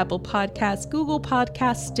Blueberry, Apple Podcasts, Google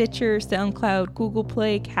Podcasts, Stitcher, SoundCloud, Google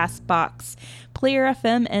Play, CastBox, Player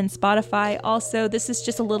FM, and Spotify. Also, this is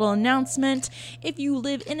just a little announcement. If you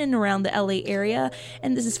live in and around the LA area,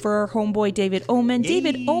 and this is for our homeboy David Oman.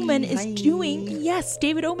 David Oman is doing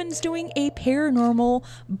a paranormal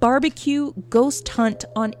barbecue ghost hunt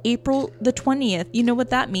on April the 20th. You know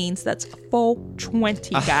what that means? That's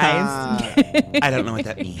 420, guys. I don't know what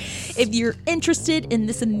that means. If you're interested in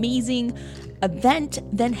this amazing event,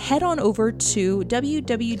 then head on over to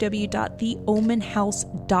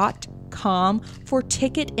www.theomanhouse.com for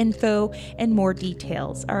ticket info and more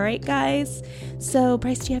details. All right, guys? So,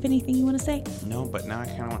 Bryce, do you have anything you want to say? No, but now I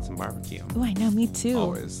kind of want some barbecue. Oh, I know, me too.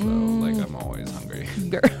 Always, though. Like, I'm always hungry.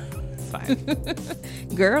 Girl. It's fine.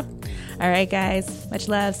 Girl. All right, guys. Much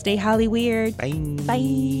love. Stay Holly weird. Bye.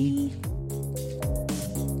 Bye.